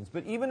any means,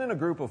 but even in a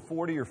group of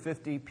 40 or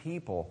 50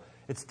 people,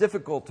 it's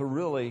difficult to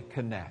really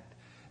connect.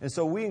 And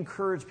so we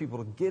encourage people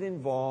to get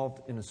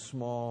involved in a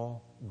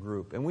small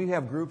group. And we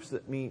have groups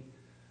that meet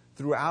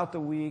throughout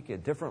the week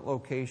at different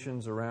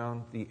locations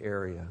around the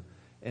area.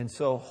 And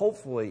so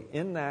hopefully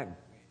in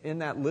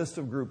that list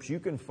of groups, you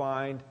can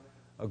find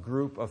a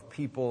group of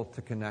people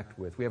to connect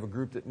with. We have a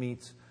group that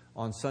meets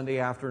on Sunday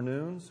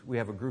afternoons. We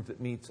have a group that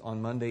meets on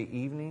Monday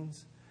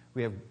evenings.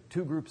 We have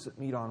 2 groups that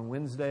meet on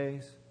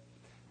Wednesdays.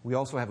 We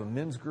also have a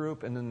men's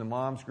group, and then the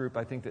moms group,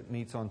 I think, that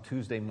meets on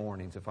Tuesday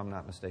mornings, if I'm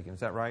not mistaken. Is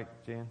that right,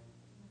 Jan?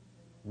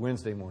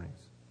 Wednesday mornings.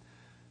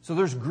 So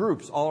there's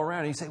groups all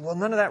around. And you say, well,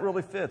 none of that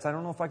really fits. I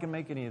don't know if I can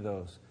make any of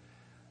those.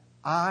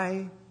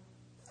 I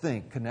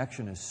think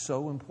connection is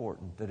so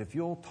important that if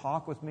you'll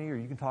talk with me, or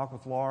you can talk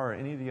with Laura or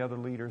any of the other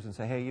leaders and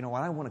say, hey, you know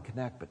what, I want to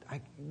connect, but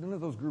none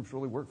of those groups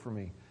really work for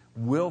me.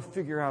 We'll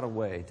figure out a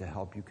way to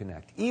help you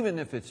connect, even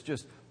if it's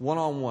just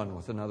one-on-one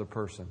with another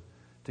person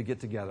to get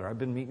together. I've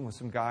been meeting with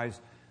some guys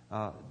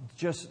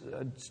just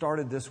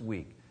started this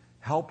week,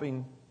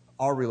 helping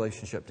our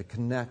relationship to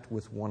connect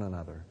with one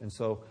another. And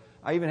so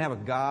I even have a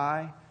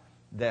guy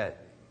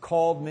that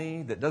called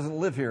me that doesn't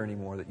live here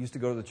anymore, that used to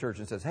go to the church,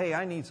 and says, hey,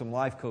 I need some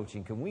life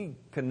coaching. Can we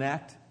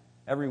connect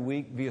every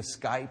week via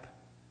Skype?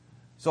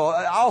 So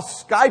I'll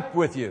Skype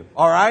with you,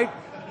 all right?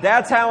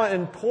 That's how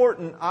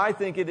important I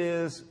think it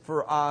is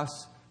for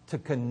us to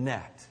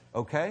connect,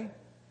 okay?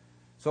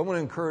 So I want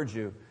to encourage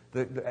you.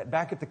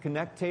 Back at the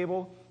Connect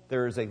table,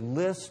 there is a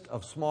list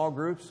of small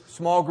groups,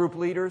 small group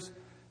leaders.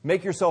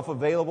 Make yourself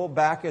available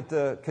back at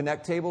the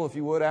Connect table, if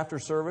you would, after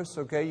service,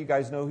 okay? You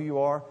guys know who you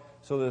are,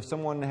 so that if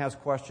someone has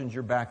questions,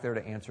 you're back there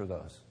to answer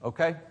those,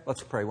 okay?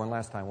 Let's pray one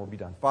last time. We'll be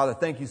done. Father,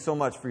 thank you so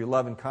much for your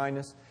love and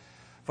kindness.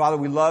 Father,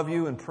 we love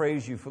you and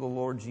praise you for the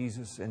Lord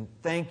Jesus, and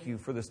thank you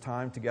for this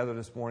time together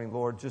this morning.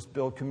 Lord, just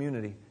build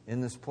community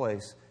in this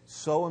place.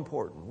 So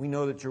important. We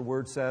know that your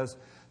word says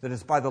that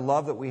it's by the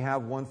love that we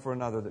have one for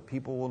another that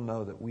people will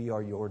know that we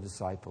are your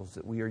disciples,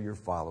 that we are your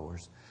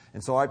followers.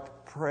 And so I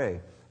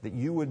pray that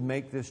you would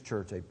make this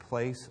church a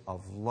place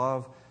of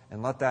love,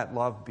 and let that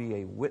love be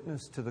a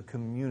witness to the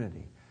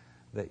community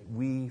that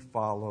we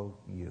follow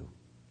you.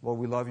 Lord,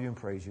 we love you and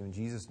praise you. In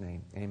Jesus'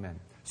 name, amen.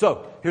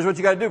 So, here's what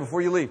you got to do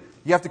before you leave.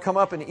 You have to come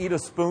up and eat a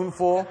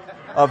spoonful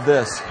of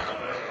this.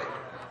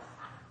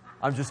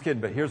 I'm just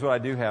kidding, but here's what I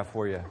do have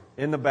for you.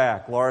 In the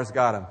back, Laura's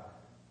got them.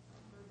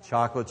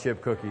 Chocolate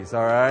chip cookies,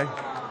 all right?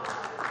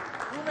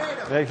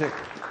 Who made them?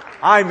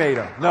 I made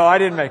them. No, I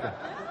didn't make them.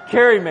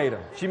 Carrie made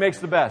them. She makes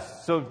the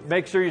best. So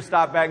make sure you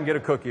stop back and get a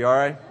cookie, all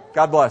right?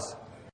 God bless.